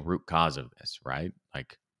real root cause of this, right?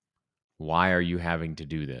 Like, why are you having to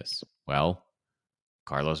do this? Well,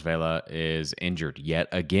 Carlos Vela is injured yet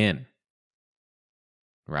again,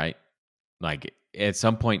 right? Like at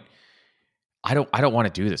some point, I don't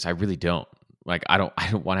want to do this. I really don't. Like I don't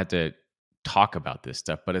want to have to talk about this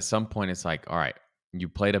stuff. But at some point, it's like, all right, you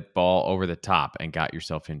played a ball over the top and got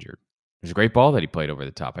yourself injured. It was a great ball that he played over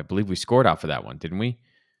the top. I believe we scored off of that one, didn't we?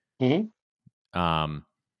 Mm-hmm. Um,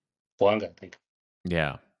 Blanca, I think.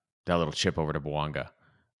 yeah, that little chip over to Bwanga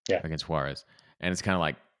Yeah. against Juarez, and it's kind of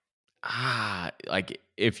like, like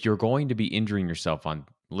if you're going to be injuring yourself on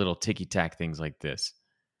little ticky tack things like this,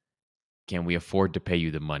 can we afford to pay you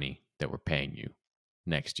the money that we're paying you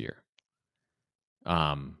next year?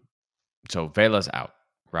 Um, so Vela's out,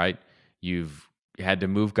 right? You've had to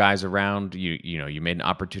move guys around. You made an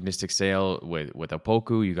opportunistic sale with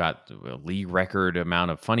Opoku. You got a league record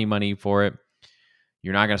amount of funny money for it.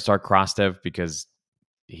 You're not going to start Krostev because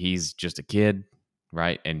he's just a kid,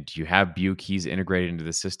 right? And you have Buke; he's integrated into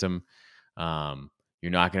the system.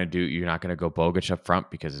 You're not going to go Bogic up front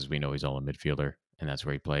because, as we know, he's all a midfielder, and that's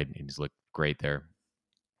where he played, and he's looked great there.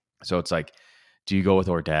 So it's like, do you go with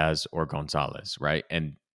Ordaz or Gonzalez, right?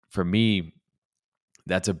 And for me,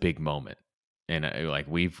 that's a big moment, and like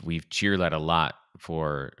we've cheered that a lot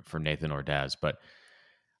for Nathan Ordaz, but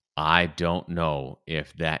I don't know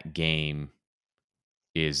if that game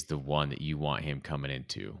is the one that you want him coming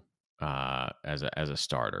into as a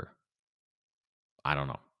starter. I don't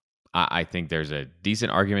know. I think there's a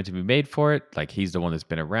decent argument to be made for it. Like, he's the one that's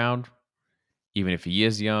been around, even if he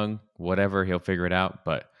is young, whatever, he'll figure it out.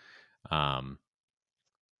 But um,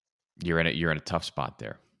 you're in a tough spot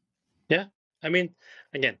there. Yeah, I mean,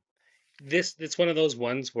 again, it's one of those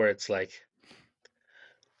ones where it's like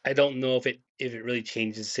I don't know if it really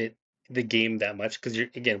changes the game that much because you're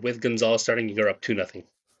again with Gonzalez starting, you're up 2-0,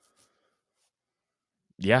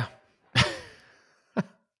 Yeah,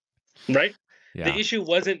 right? The yeah, issue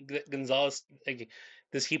wasn't that Gonzalez. Like,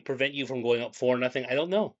 does he prevent you from going up 4-0? I don't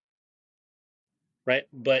know, right?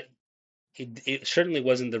 But it certainly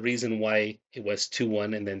wasn't the reason why it was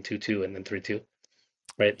 2-1 and then 2-2 and then 3-2,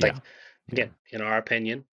 right? yeah, Like, yeah. again, in our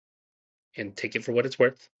opinion, and take it for what it's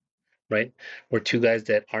worth, right? We're two guys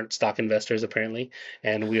that aren't stock investors apparently,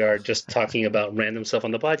 and we are just talking about random stuff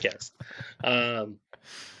on the podcast. Um,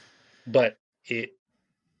 but it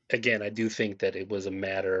again, I do think that it was a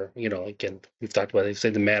matter, again, we've talked about it, it's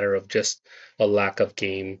a matter of just a lack of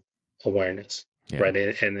game awareness, Yeah, right?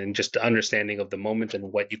 And then just the understanding of the moment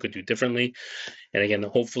and what you could do differently. And again,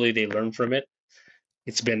 hopefully they learn from it.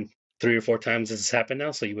 It's been 3 or 4 times this has happened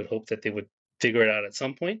now, so you would hope that they would figure it out at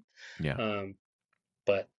some point. yeah. Um,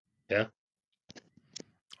 but yeah.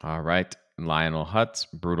 All right. Lionel Hutz,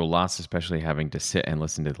 brutal loss, especially having to sit and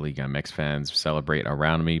listen to the League MX fans celebrate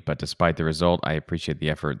around me. But despite the result, I appreciate the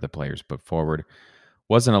effort the players put forward.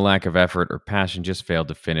 Wasn't a lack of effort or passion, just failed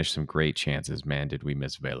to finish some great chances. Man, did we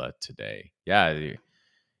miss Vela today? Yeah,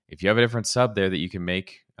 if you have a different sub there that you can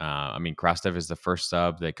make, I mean, Krastev is the first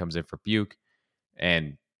sub that comes in for Buke,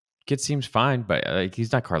 and kid seems fine, but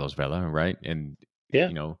he's not Carlos Vela, right? And Yeah,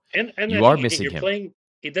 you know, and I you are think again missing you're him. playing.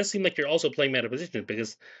 It does seem like you're also playing out of position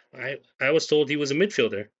because I was told he was a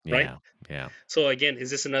midfielder, right? Yeah, yeah, So again,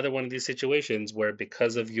 is this another one of these situations where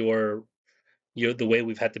because of your the way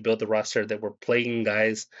we've had to build the roster that we're playing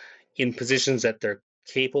guys in positions that they're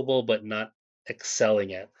capable but not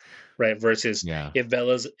excelling at, right? Versus yeah, if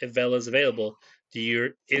Vela's available,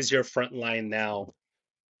 is your front line now,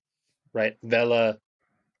 right? Vela,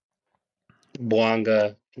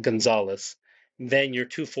 Boanga, Gonzalez. Then your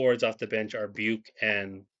two forwards off the bench are Buke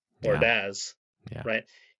and yeah, Ordaz, yeah. right?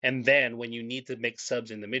 And then when you need to make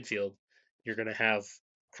subs in the midfield, you're going to have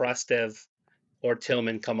Krastev or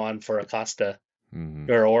Tillman come on for Acosta, Hmm.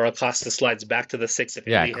 or Acosta slides back to the six if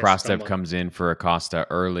Yeah, Illy has to come Krastev on. comes in for Acosta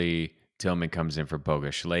early. Tillman comes in for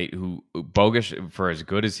Bogusz late. Who Bogusz, for as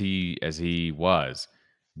good as he was,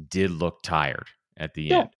 did look tired at the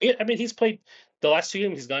No, end. I mean he's played the last 2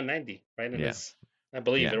 games. He's gone 90, right? And Yeah, his, I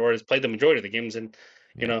believe, yeah, or has played the majority of the games, and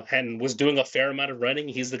yeah, and was doing a fair amount of running.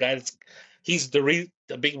 He's the guy he's the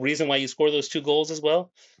big reason why you score those 2 goals as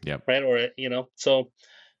well, yep, right? Or so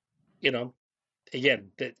you know,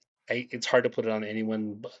 again, it's hard to put it on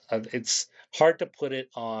anyone. It's hard to put it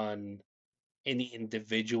on any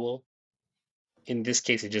individual. In this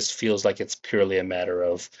case, it just feels like it's purely a matter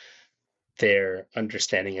of their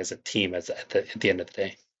understanding as a team at the end of the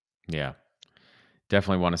day. yeah.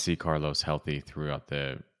 Definitely want to see Carlos healthy throughout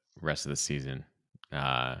the rest of the season.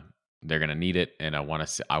 Uh, they're gonna need it, and I want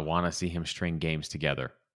to see him string games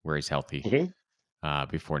together where he's healthy Hmm.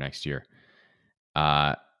 before next year.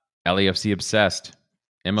 Uh, LAFC obsessed.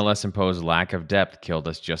 MLS imposed lack of depth killed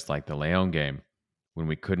us just like the Leon game when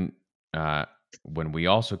we couldn't uh, when we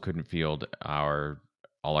also couldn't field all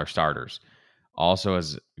our starters. Also,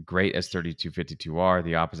 as great as 3252 are,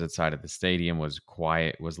 the opposite side of the stadium was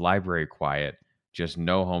library quiet, just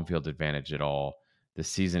no home field advantage at all. The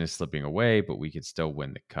season is slipping away, but we could still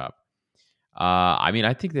win the cup. I mean,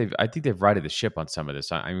 I think they've righted the ship on some of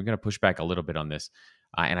this. I'm going to push back a little bit on this,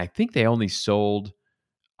 and I think they only sold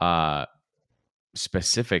uh,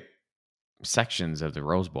 specific sections of the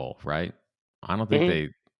Rose Bowl, right? I don't think Hmm. they,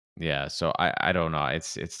 yeah. So I don't know.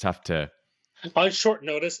 It's tough to, On short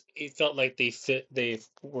notice, it felt like they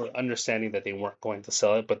were understanding that they weren't going to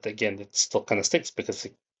sell it, but again, it still kind of sticks because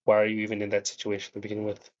why are you even in that situation to begin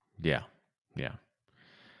with? yeah, yeah.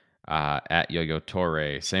 At Yo-Yo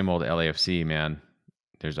Torre, same old LAFC, man.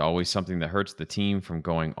 There's always something that hurts the team from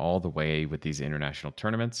going all the way with these international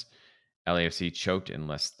tournaments. LAFC choked in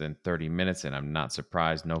less than 30 minutes, and I'm not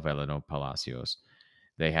surprised. No Vela, no Palacios.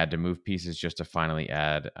 They had to move pieces just to finally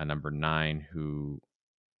add a number 9 who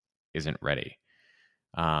isn't ready.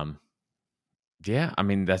 Um, yeah, I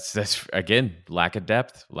mean that's again lack of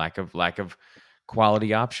depth, lack of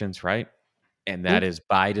quality options, right? And Hmm? that is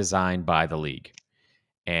by design by the league.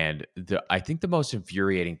 And I think the most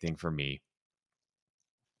infuriating thing for me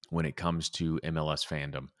when it comes to MLS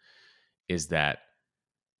fandom is that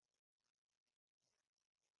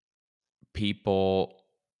people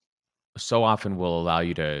so often will allow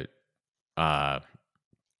you uh,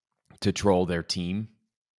 to troll their team,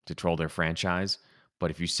 to troll their franchise.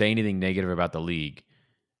 But if you say anything negative about the league,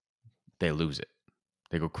 they lose it.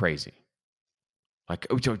 They go crazy. Like,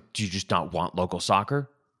 oh, do you just not want local soccer?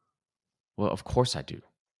 Well, of course I do.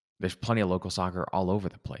 There's plenty of local soccer all over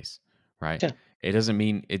the place, right? Yeah. It doesn't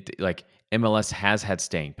mean it like MLS has had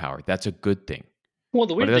staying power. That's a good thing. Well,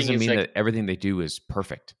 the But it weird thing doesn't is mean like, that everything they do is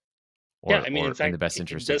perfect yeah, or I mean, in or in the fact, best it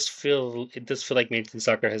interest of does feel like Major League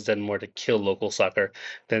Soccer has done more to kill local soccer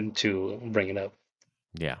than to bring it up.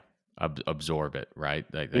 yeah, absorb it, right?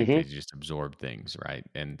 Like Hmm. they just absorb things, right?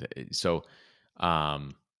 And so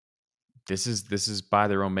um this is by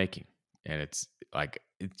their own making. And it's like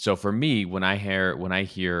so for me when I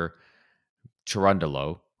hear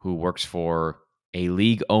Chirundolo, who works for a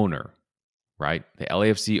league owner, right? The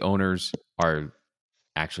LAFC owners are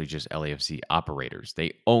actually just LAFC operators.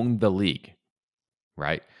 They own the league,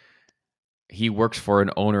 right? He works for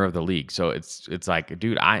an owner of the league. So it's like,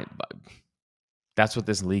 dude, that's what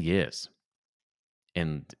this league is.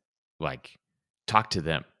 And like talk to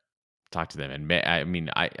them. Talk to them. And I mean,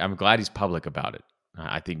 I'm glad he's public about it.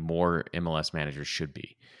 I think more MLS managers should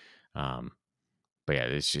be. Um, but yeah,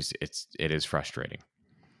 it is frustrating.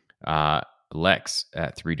 Uh, Lex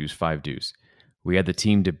at 3 deuce, 5 deuce. We had the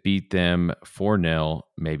team to beat them 4-0,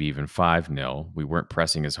 maybe even 5-0. We weren't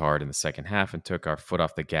pressing as hard in the second half and took our foot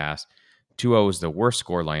off the gas. 2-0 is the worst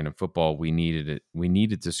scoreline in football. We needed it. We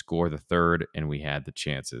needed to score the third, and we had the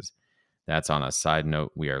chances. That's on a side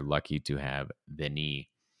note. We are lucky to have the knee.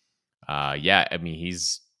 Yeah, I mean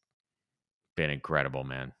he's been incredible,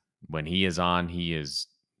 man. When he is on, he's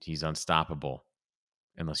unstoppable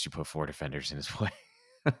unless you put 4 defenders in his way.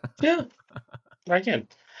 Yeah, again,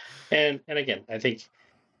 and again, I think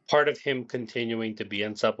part of him continuing to be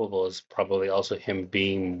unstoppable is probably also him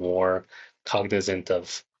being more cognizant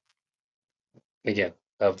of, again,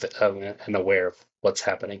 and aware of what's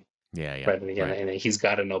happening. Yeah, yeah, Right, and again, right. and he's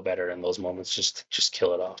got to know better in those moments. Just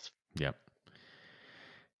kill it off. Yep.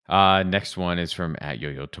 Next one is from at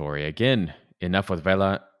Yo-Yo Tori. Again, enough with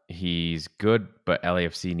Vela. He's good, but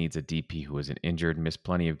LAFC needs a DP who isn't injured. Missed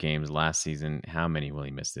plenty of games last season. How many will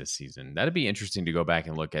he miss this season? That'd be interesting to go back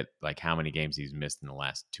and look at like how many games he's missed in the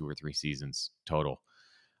last 2 or 3 seasons total.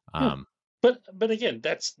 Yeah, Um, but again,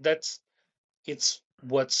 that's it's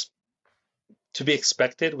what's to be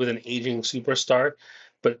expected with an aging superstar.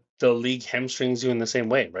 But the league hamstrings you in the same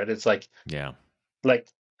way, right? It's yeah, like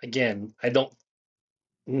again, I don't.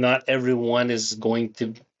 Not everyone is going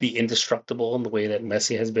to be indestructible in the way that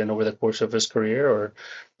Messi has been over the course of his career, or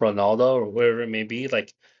Ronaldo, or wherever it may be.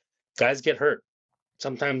 Like guys get hurt.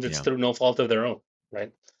 Sometimes it's yeah, through no fault of their own,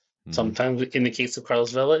 right? hmm, Sometimes, in the case of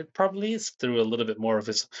Carlos Vela, it probably is through a little bit more of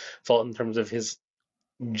his fault in terms of his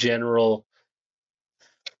general.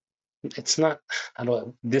 It's not. I don't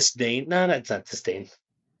know, disdain. No, that's not disdain.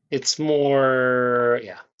 It's more.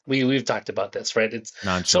 Yeah, we've talked about this, right? It's so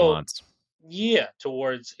nonchalance. yeah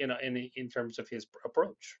towards in terms of his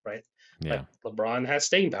approach, right? Yeah, Like LeBron has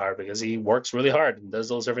staying power because he works really hard and does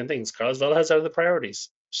those different things. Carlos Vela has other priorities.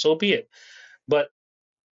 So be it. But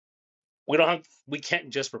we can't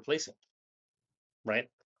just replace him, right?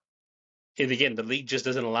 And again, the league just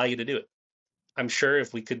doesn't allow you to do it. I'm sure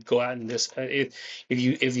if we could go out and just if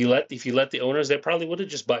you let the owners, they probably would have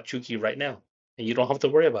just bought Chucky right now, and you don't have to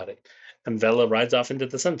worry about it. And Vela rides off into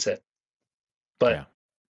the sunset. But yeah,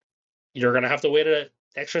 you're gonna have to wait an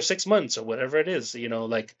extra 6 months or whatever it is.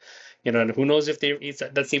 And who knows if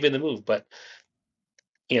that's even the move. But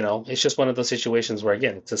it's just one of those situations where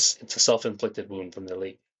again, it's a self-inflicted wound from the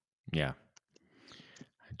league. yeah.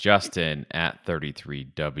 Justin at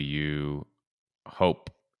 33W. Hope.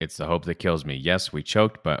 It's the hope that kills me. Yes, we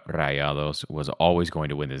choked, but Rayados was always going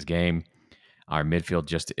to win this game. Our midfield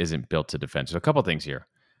just isn't built to defend. So a couple things here.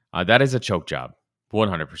 That is a choke job,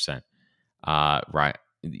 100%. Right,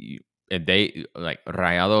 and they like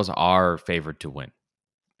Rayados are favored to win,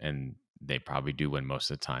 and they probably do win most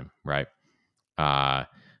of the time, right? Uh,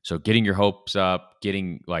 So getting your hopes up,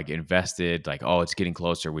 getting like invested, like, oh, it's getting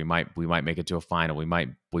closer. We might make it to a final. We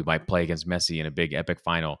might play against Messi in a big epic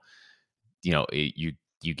final.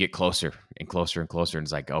 You get closer and closer and closer, and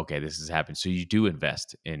it's like, okay, this has happened. So you do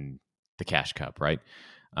invest in the cash cup, right?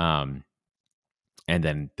 Um, and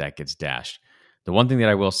then that gets dashed. The one thing that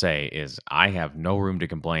I will say is I have no room to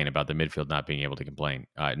complain about the midfield not being able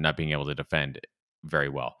to defend very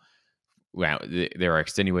well. Well, there are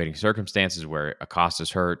extenuating circumstances where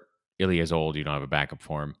Acosta's hurt, Ilya's old, you don't have a backup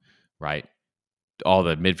for him, right? All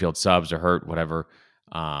the midfield subs are hurt, whatever.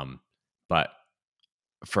 But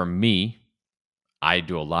for me, I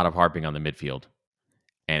do a lot of harping on the midfield,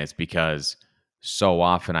 and it's because so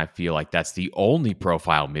often I feel like that's the only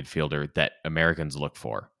profile midfielder that Americans look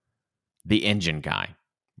for. The engine guy.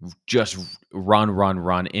 Just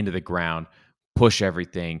run into the ground, push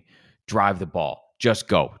everything, drive the ball. Just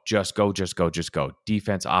go, just go, just go, just go.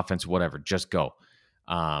 Defense, offense, whatever, just go.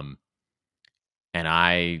 Um, and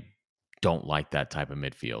I don't like that type of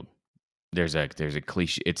midfield. There's a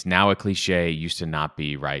cliche. It's now a cliche. It used to not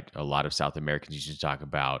be, right. A lot of South Americans used to talk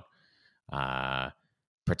about uh,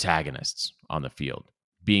 protagonists on the field,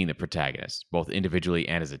 being the protagonist, both individually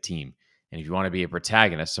and as a team. And if you want to be a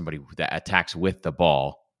protagonist, somebody that attacks with the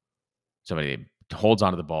ball, somebody that holds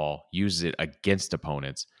onto the ball, uses it against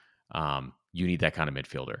opponents, you need that kind of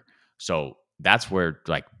midfielder. So that's where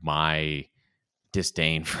like my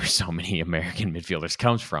disdain for so many American midfielders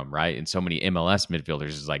comes from, right? And so many MLS midfielders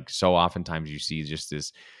is like so oftentimes you see just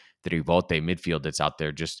this the revolte midfield that's out there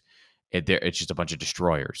it's just a bunch of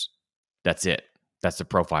destroyers. That's it. That's the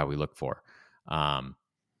profile we look for.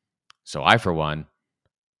 So I, for one,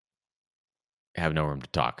 have no room to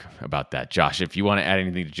talk about that. Josh, if you want to add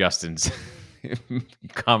anything to Justin's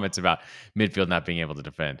comments about midfield not being able to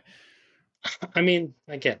defend. I mean,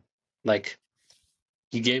 again, like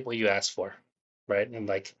you get what you asked for, right? And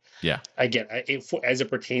like, Yeah. again, as it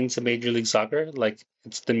pertains to Major League Soccer, like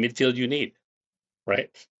it's the midfield you need, right?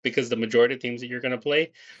 Because the majority of teams that you're going to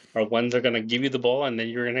play are ones that are going to give you the ball and then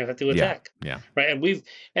you're going to have to Yeah. attack, Yeah. right?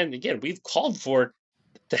 And again, we've called for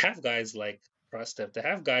to have guys like Prostev, to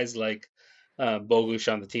have guys like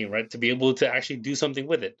Bogusz on the team, right? To be able to actually do something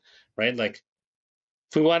with it, right? Like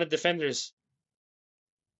if we wanted defenders,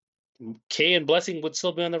 K and Blessing would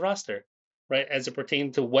still be on the roster, right? As it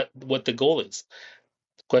pertains to what the goal is.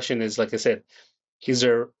 The question is, like I said, is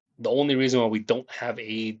there the only reason why we don't have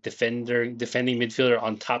a defending midfielder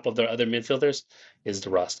on top of their other midfielders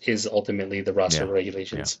is ultimately the roster Yeah. Yeah.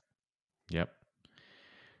 regulations. Yep.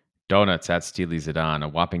 Donuts at Steely Zidane. A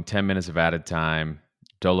whopping 10 minutes of added time.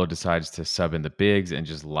 Dolo decides to sub in the bigs and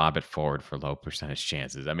just lob it forward for low percentage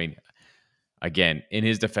chances. I mean, again, in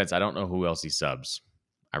his defense, I don't know who else he subs.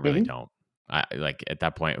 I really Mm-hmm. don't. I like at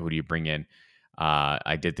that point, who do you bring in?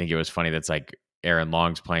 I did think it was funny that's like Aaron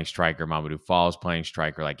Long's playing striker, Mamadou Fall's playing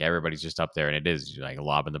striker. Like everybody's just up there, and it is like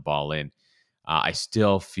lobbing the ball in. I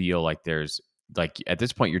still feel like there's like at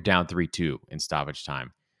this point you're down 3-2 in stoppage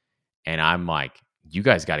time, and I'm like, you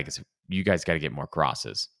guys got to get more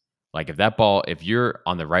crosses. Like if you're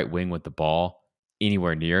on the right wing with the ball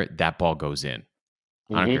anywhere near it, that ball goes in.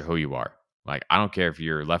 I don't care Mm-hmm. who you are. Like, I don't care if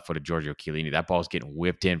you're left-footed Giorgio Chiellini. That ball's getting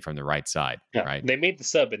whipped in from the right side, Yeah, right? they made the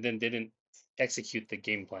sub and then didn't execute the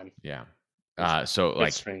game plan. Yeah. It's So a bit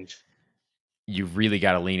like, strange. you really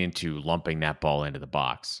got to lean into lumping that ball into the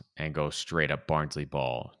box and go straight up Barnsley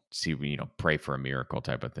ball. See, pray for a miracle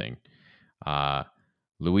type of thing.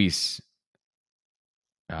 Luis,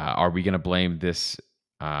 are we going to blame this?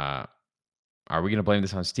 Are we going to blame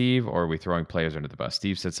this on Steve, or are we throwing players under the bus?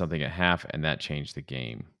 Steve said something at half, and that changed the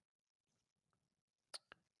game.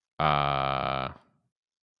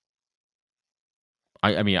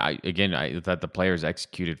 I mean, I thought the players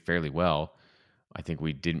executed fairly well. I think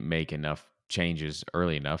we didn't make enough changes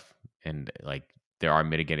early enough, and like there are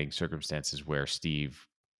mitigating circumstances where Steve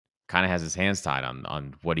kind of has his hands tied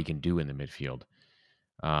on what he can do in the midfield.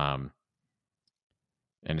 Um,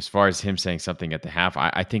 and as far as him saying something at the half,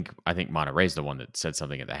 I think Monterrey's the one that said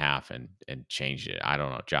something at the half and changed it. I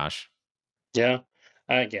don't know, Josh. Yeah,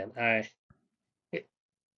 again, I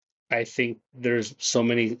think there's so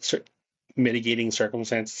many mitigating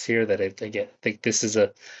circumstances here that I think this is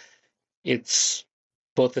it's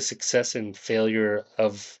both a success and failure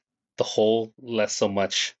of the whole, less so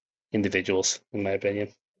much individuals, in my opinion.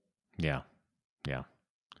 Yeah, yeah.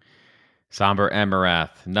 Somber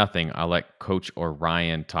Emirath, nothing. I'll let Coach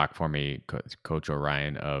Orion talk for me. Coach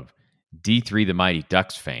Orion of D3 the Mighty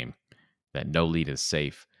Ducks fame. That no lead is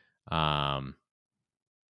safe. Um,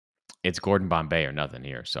 it's Gordon Bombay or nothing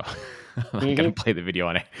here, so I'm not gonna Mm-hmm. play the video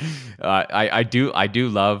on it. I do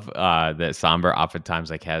love that Somber oftentimes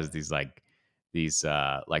like has these like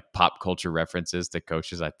like pop culture references to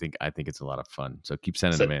coaches. I think it's a lot of fun. So keep It's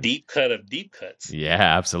sending a them in. deep cut of deep cuts. Yeah,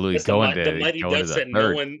 absolutely. That's the Mighty Going to Ducks the that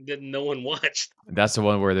third. no one watched. That's the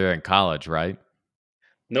one where they're in college, right?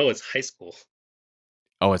 No, it's high school.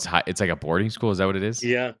 Oh, it's high. It's like a boarding school. Is that what it is?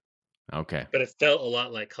 Yeah, Okay, but it felt a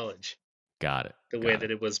lot like college, got it. the way Got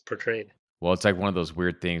that it. it was portrayed. Well, it's like one of those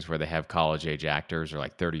weird things where they have college age actors or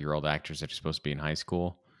like 30-year-old actors that are supposed to be in high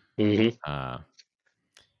school. Hmm. Uh,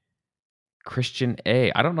 Christian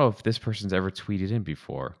A. I don't know if this person's ever tweeted in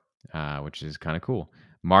before, which is kind of cool.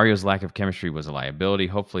 Mario's lack of chemistry was a liability.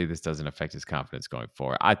 Hopefully, this doesn't affect his confidence going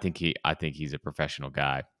forward. I think he's a professional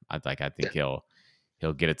guy. I think he'll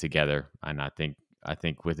get it together, and I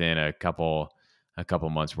think within a couple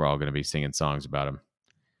months, we're all going to be singing songs about him.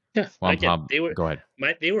 Yeah, again, Wom Go ahead.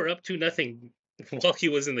 they were up to nothing while he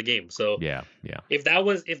was in the game. So Yeah, yeah. if that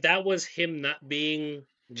was him not being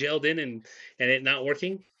gelled in and it not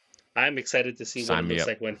working, I'm excited to see what it Sign me looks up.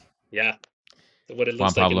 like when yeah, what it Juan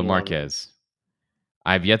looks like in Pablo the long run. Marquez.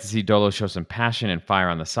 I've yet to see Dolo show some passion and fire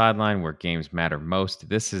on the sideline where games matter most.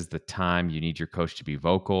 This is the time you need your coach to be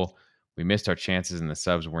vocal. We missed our chances and the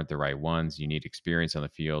subs weren't the right ones. You need experience on the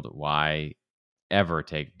field. Why ever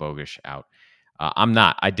take Bogusch out? I'm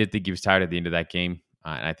not. I did think he was tired at the end of that game,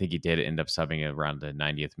 and I think he did end up subbing around the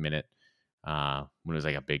 90th minute when it was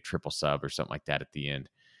like a big triple sub or something like that at the end.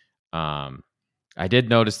 Um, I did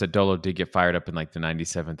notice that Dolo did get fired up in like the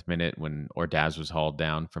 97th minute when Ordaz was hauled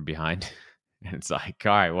down from behind. And it's like,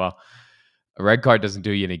 all right, well, a red card doesn't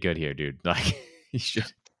do you any good here, dude. Like you should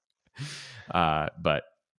but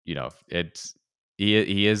you know, it's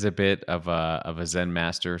he is a bit of a Zen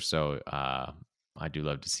master, so I do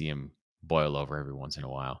love to see him boil over every once in a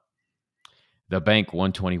while. The Bank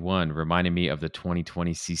 121 reminded me of the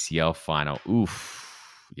 2020 CCL final. Oof.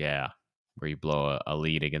 Yeah. Where you blow a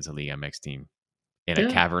lead against a Liga MX team in a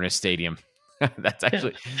Yeah, cavernous stadium. yeah,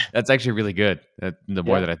 That's actually really good. The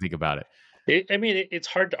more yeah. that I think about it. I mean, it's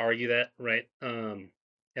hard to argue that, right? And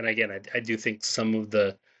again, I do think some of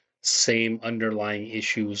the same underlying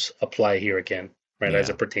issues apply here again, right? As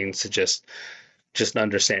Yeah. it pertains to just an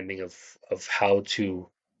understanding of how to.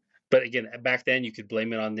 But again, back then you could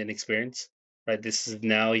blame it on the inexperience, right? This is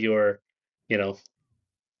now you know,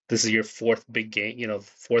 this is your fourth big game,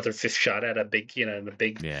 fourth or fifth shot at a big, Yeah,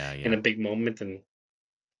 in yeah. a big moment, and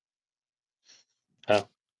uh,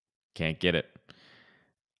 Can't get it.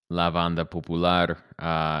 Lavanda Popular.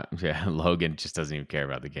 Yeah, Logan just doesn't even care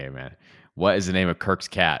about the game, man. What is the name of Kirk's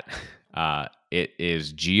cat? It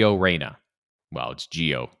is Gio Reyna. Well, it's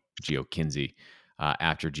Gio Kinsey,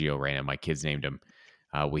 after Gio Reyna. My kids named him.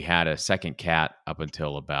 We had a second cat up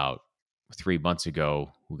until about 3 months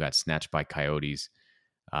ago who got snatched by coyotes,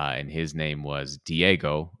 and his name was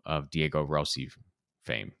Diego of Diego Rossi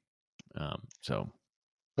fame. So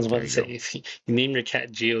I was about there to you say, go. if you name your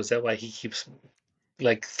cat Geo, is that why he keeps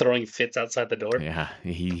like throwing fits outside the door Yeah,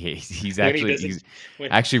 when he doesn't he's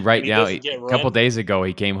when actually when right he now. doesn't A get couple run? days ago,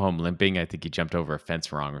 he came home limping. I think he jumped over a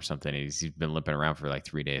fence wrong or something. He's been limping around for like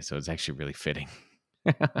 3 days, so it's actually really fitting.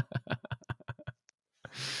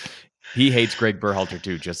 He hates Greg Berhalter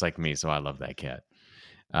too, just like me. So I love that cat.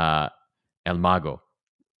 Uh, El Mago.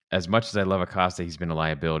 As much as I love Acosta, he's been a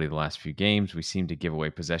liability the last few games. We seem to give away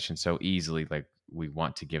possession so easily, like we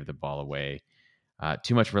want to give the ball away.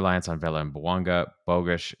 Too much reliance on Vela and Bwanga.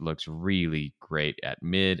 Bogusch looks really great at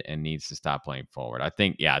mid and needs to stop playing forward. I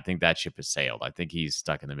think that ship has sailed. I think he's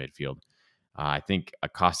stuck in the midfield. I think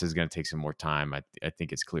Acosta is going to take some more time. I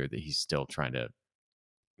think it's clear that he's still trying to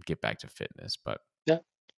get back to fitness, but Yeah,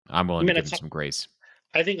 I'm I willing to mean, give him some grace.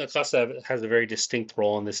 I think Acosta has a very distinct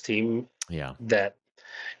role on this team. Yeah. That,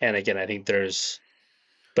 and again, I think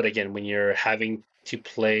but again, when you're having to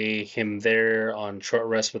play him there on short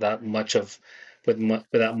rest without much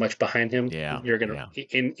behind him, Yeah. you're gonna Yeah.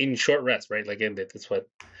 in short rest, right? Like, again, that's what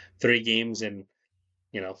 3 games and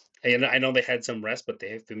and I know they had some rest, but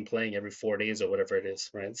they've been playing every 4 days or whatever it is,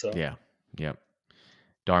 right? So Yeah. Yep.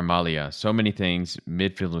 Darmalia, so many things.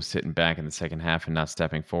 Midfield was sitting back in the second half and not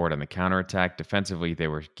stepping forward on the counterattack. Defensively, they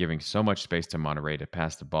were giving so much space to Monterrey to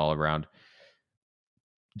pass the ball around.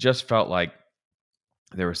 Just felt like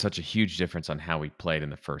there was such a huge difference on how we played in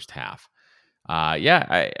the first half.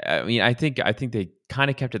 Yeah, I mean, I think they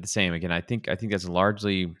kind of kept it the same. Again, I think that's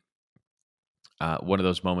largely one of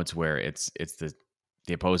those moments where it's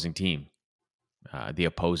the opposing team,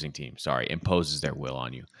 sorry, imposes their will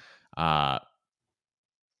on you. Uh,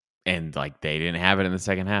 and like they didn't have it in the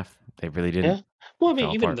second half. They really didn't. yeah. Well, I It mean,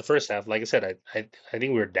 fell even in apart. the first half, like I said, I think we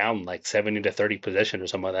were down like 70-30 possession or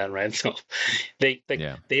something like that, right? So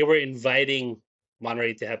Yeah. they were inviting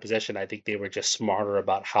Monterrey to have possession. I think they were just smarter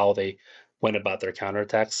about how they went about their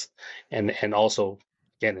counterattacks, and also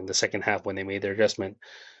again in the second half when they made their adjustment,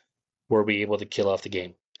 were we able to kill off the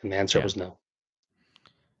game? And the answer Yeah. was no.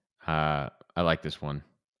 I like this one.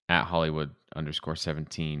 At Hollywood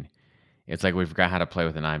 _17. It's like we forgot how to play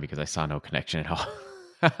with a 9 because I saw no connection at all.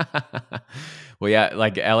 Well, yeah,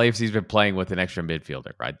 like LAFC's been playing with an extra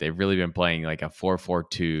midfielder, right? They've really been playing like a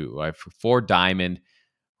 4-4-2, like 4 diamond,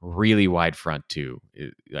 really wide front two,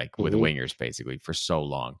 like with Hmm. wingers basically for so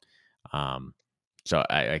long. So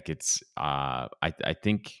I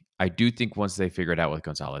like I do think once they figure it out with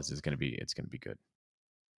Gonzalez, it's gonna be good.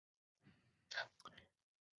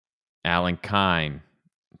 Alan Kine.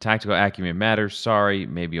 Tactical acumen matters. Sorry,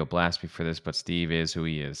 maybe you'll blast me for this, but Steve is who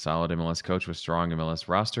he is. Solid MLS coach with strong MLS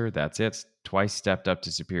roster. That's it. Twice stepped up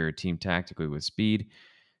to superior team tactically with speed,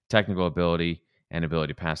 technical ability, and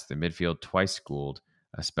ability to pass the midfield. Twice schooled.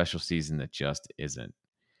 A special season that just isn't.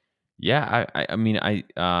 Yeah, I mean, I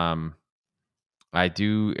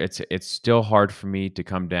do. It's still hard for me to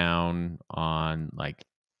come down on like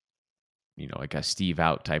like a Steve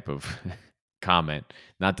out type of comment.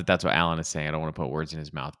 Not that that's what Alan is saying. I don't want to put words in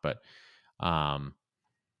his mouth, but um,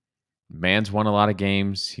 man's won a lot of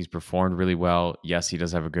games. He's performed really well. Yes, he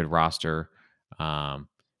does have a good roster, um,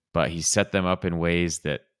 but he set them up in ways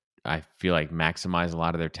that I feel like maximize a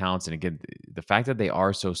lot of their talents. And again, the fact that they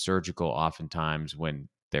are so surgical oftentimes when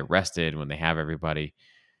they're rested, when they have everybody,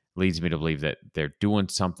 leads me to believe that they're doing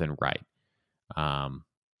something right. Um,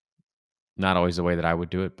 Not always the way that I would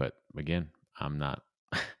do it, but again, I'm not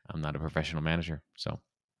I'm not a professional manager, so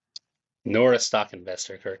Nor a stock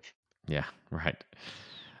investor, Kirk. yeah, right.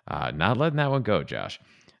 Not letting that one go, Josh.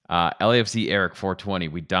 LAFC Eric 420.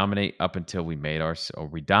 We dominated up until we made our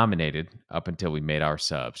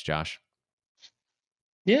subs. Josh.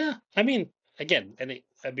 Yeah, I mean, again,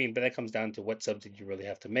 but that comes down to what sub did you really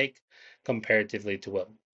have to make comparatively to what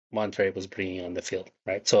Monterrey was bringing on the field,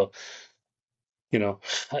 right? So, you know,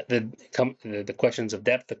 the questions of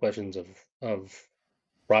depth, the questions of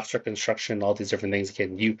roster construction, all these different things.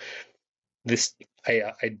 Again, this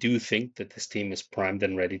I do think that this team is primed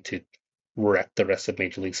and ready to wreck the rest of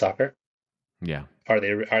Major League Soccer. Yeah, Are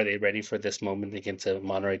they ready for this moment against a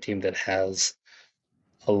Monterrey team that has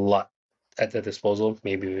a lot at their disposal?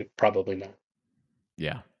 Maybe, probably not.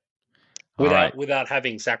 yeah. All right. Without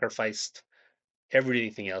having sacrificed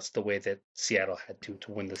everything else the way that Seattle had to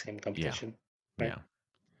win the same Yeah, competition, right?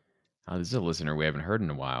 yeah. This is a listener we haven't heard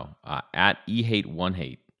in a while. At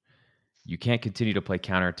ehate1hate. You can't continue to play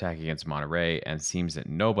counterattack against Monterrey, and it seems that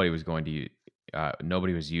nobody was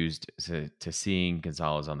used to seeing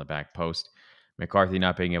Gonzalez on the back post. McCarthy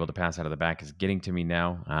not being able to pass out of the back is getting to me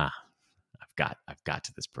now. I've got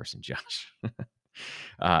to this person, Josh.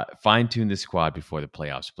 Fine tune the squad before the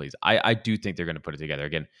playoffs, please. I do think they're going to put it together.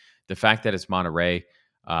 Again, the fact that it's Monterrey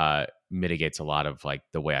mitigates a lot of like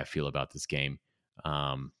the way I feel about this game.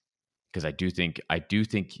 Because I do think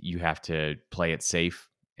you have to play it safe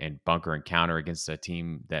and bunker and counter against a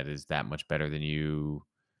team that is that much better than you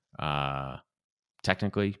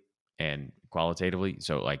technically and qualitatively.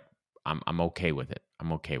 So like I'm okay with it.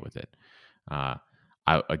 I'm okay with it.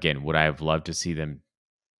 Would I have loved to see them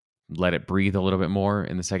let it breathe a little bit more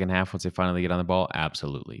in the second half once they finally get on the ball?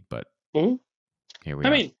 Absolutely. But Mhm. here we I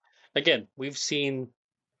are. mean, again, we've seen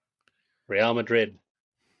Real Madrid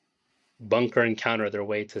bunker and counter their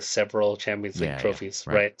way to several Champions League Yeah. trophies,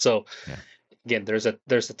 Right. right? So Yeah. again, there's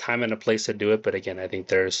a time and a place to do it, but again, I think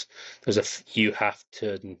you have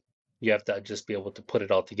to just be able to put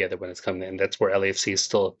it all together when it's coming in. That's where LAFC is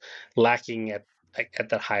still lacking at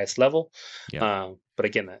the highest level. Yeah. But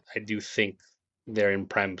again, I do think they're in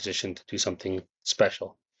prime position to do something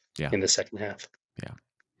special Yeah. in the second half. Yeah.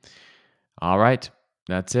 All right.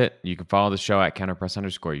 That's it. You can follow the show at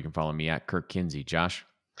counterpress_. You can follow me at Kirk Kinsey. Josh.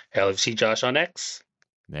 LFC Josh on X.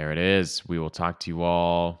 There it is. We will talk to you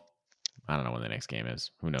all. I don't know when the next game is.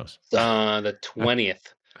 Who knows? The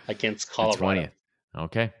 20th against The Colorado. 20th.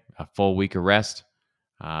 Okay. A full week of rest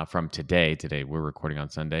from today. Today, we're recording on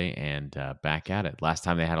Sunday and back at it. Last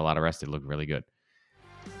time they had a lot of rest, it looked really good.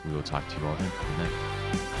 We will talk to you all then. Good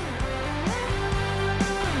night.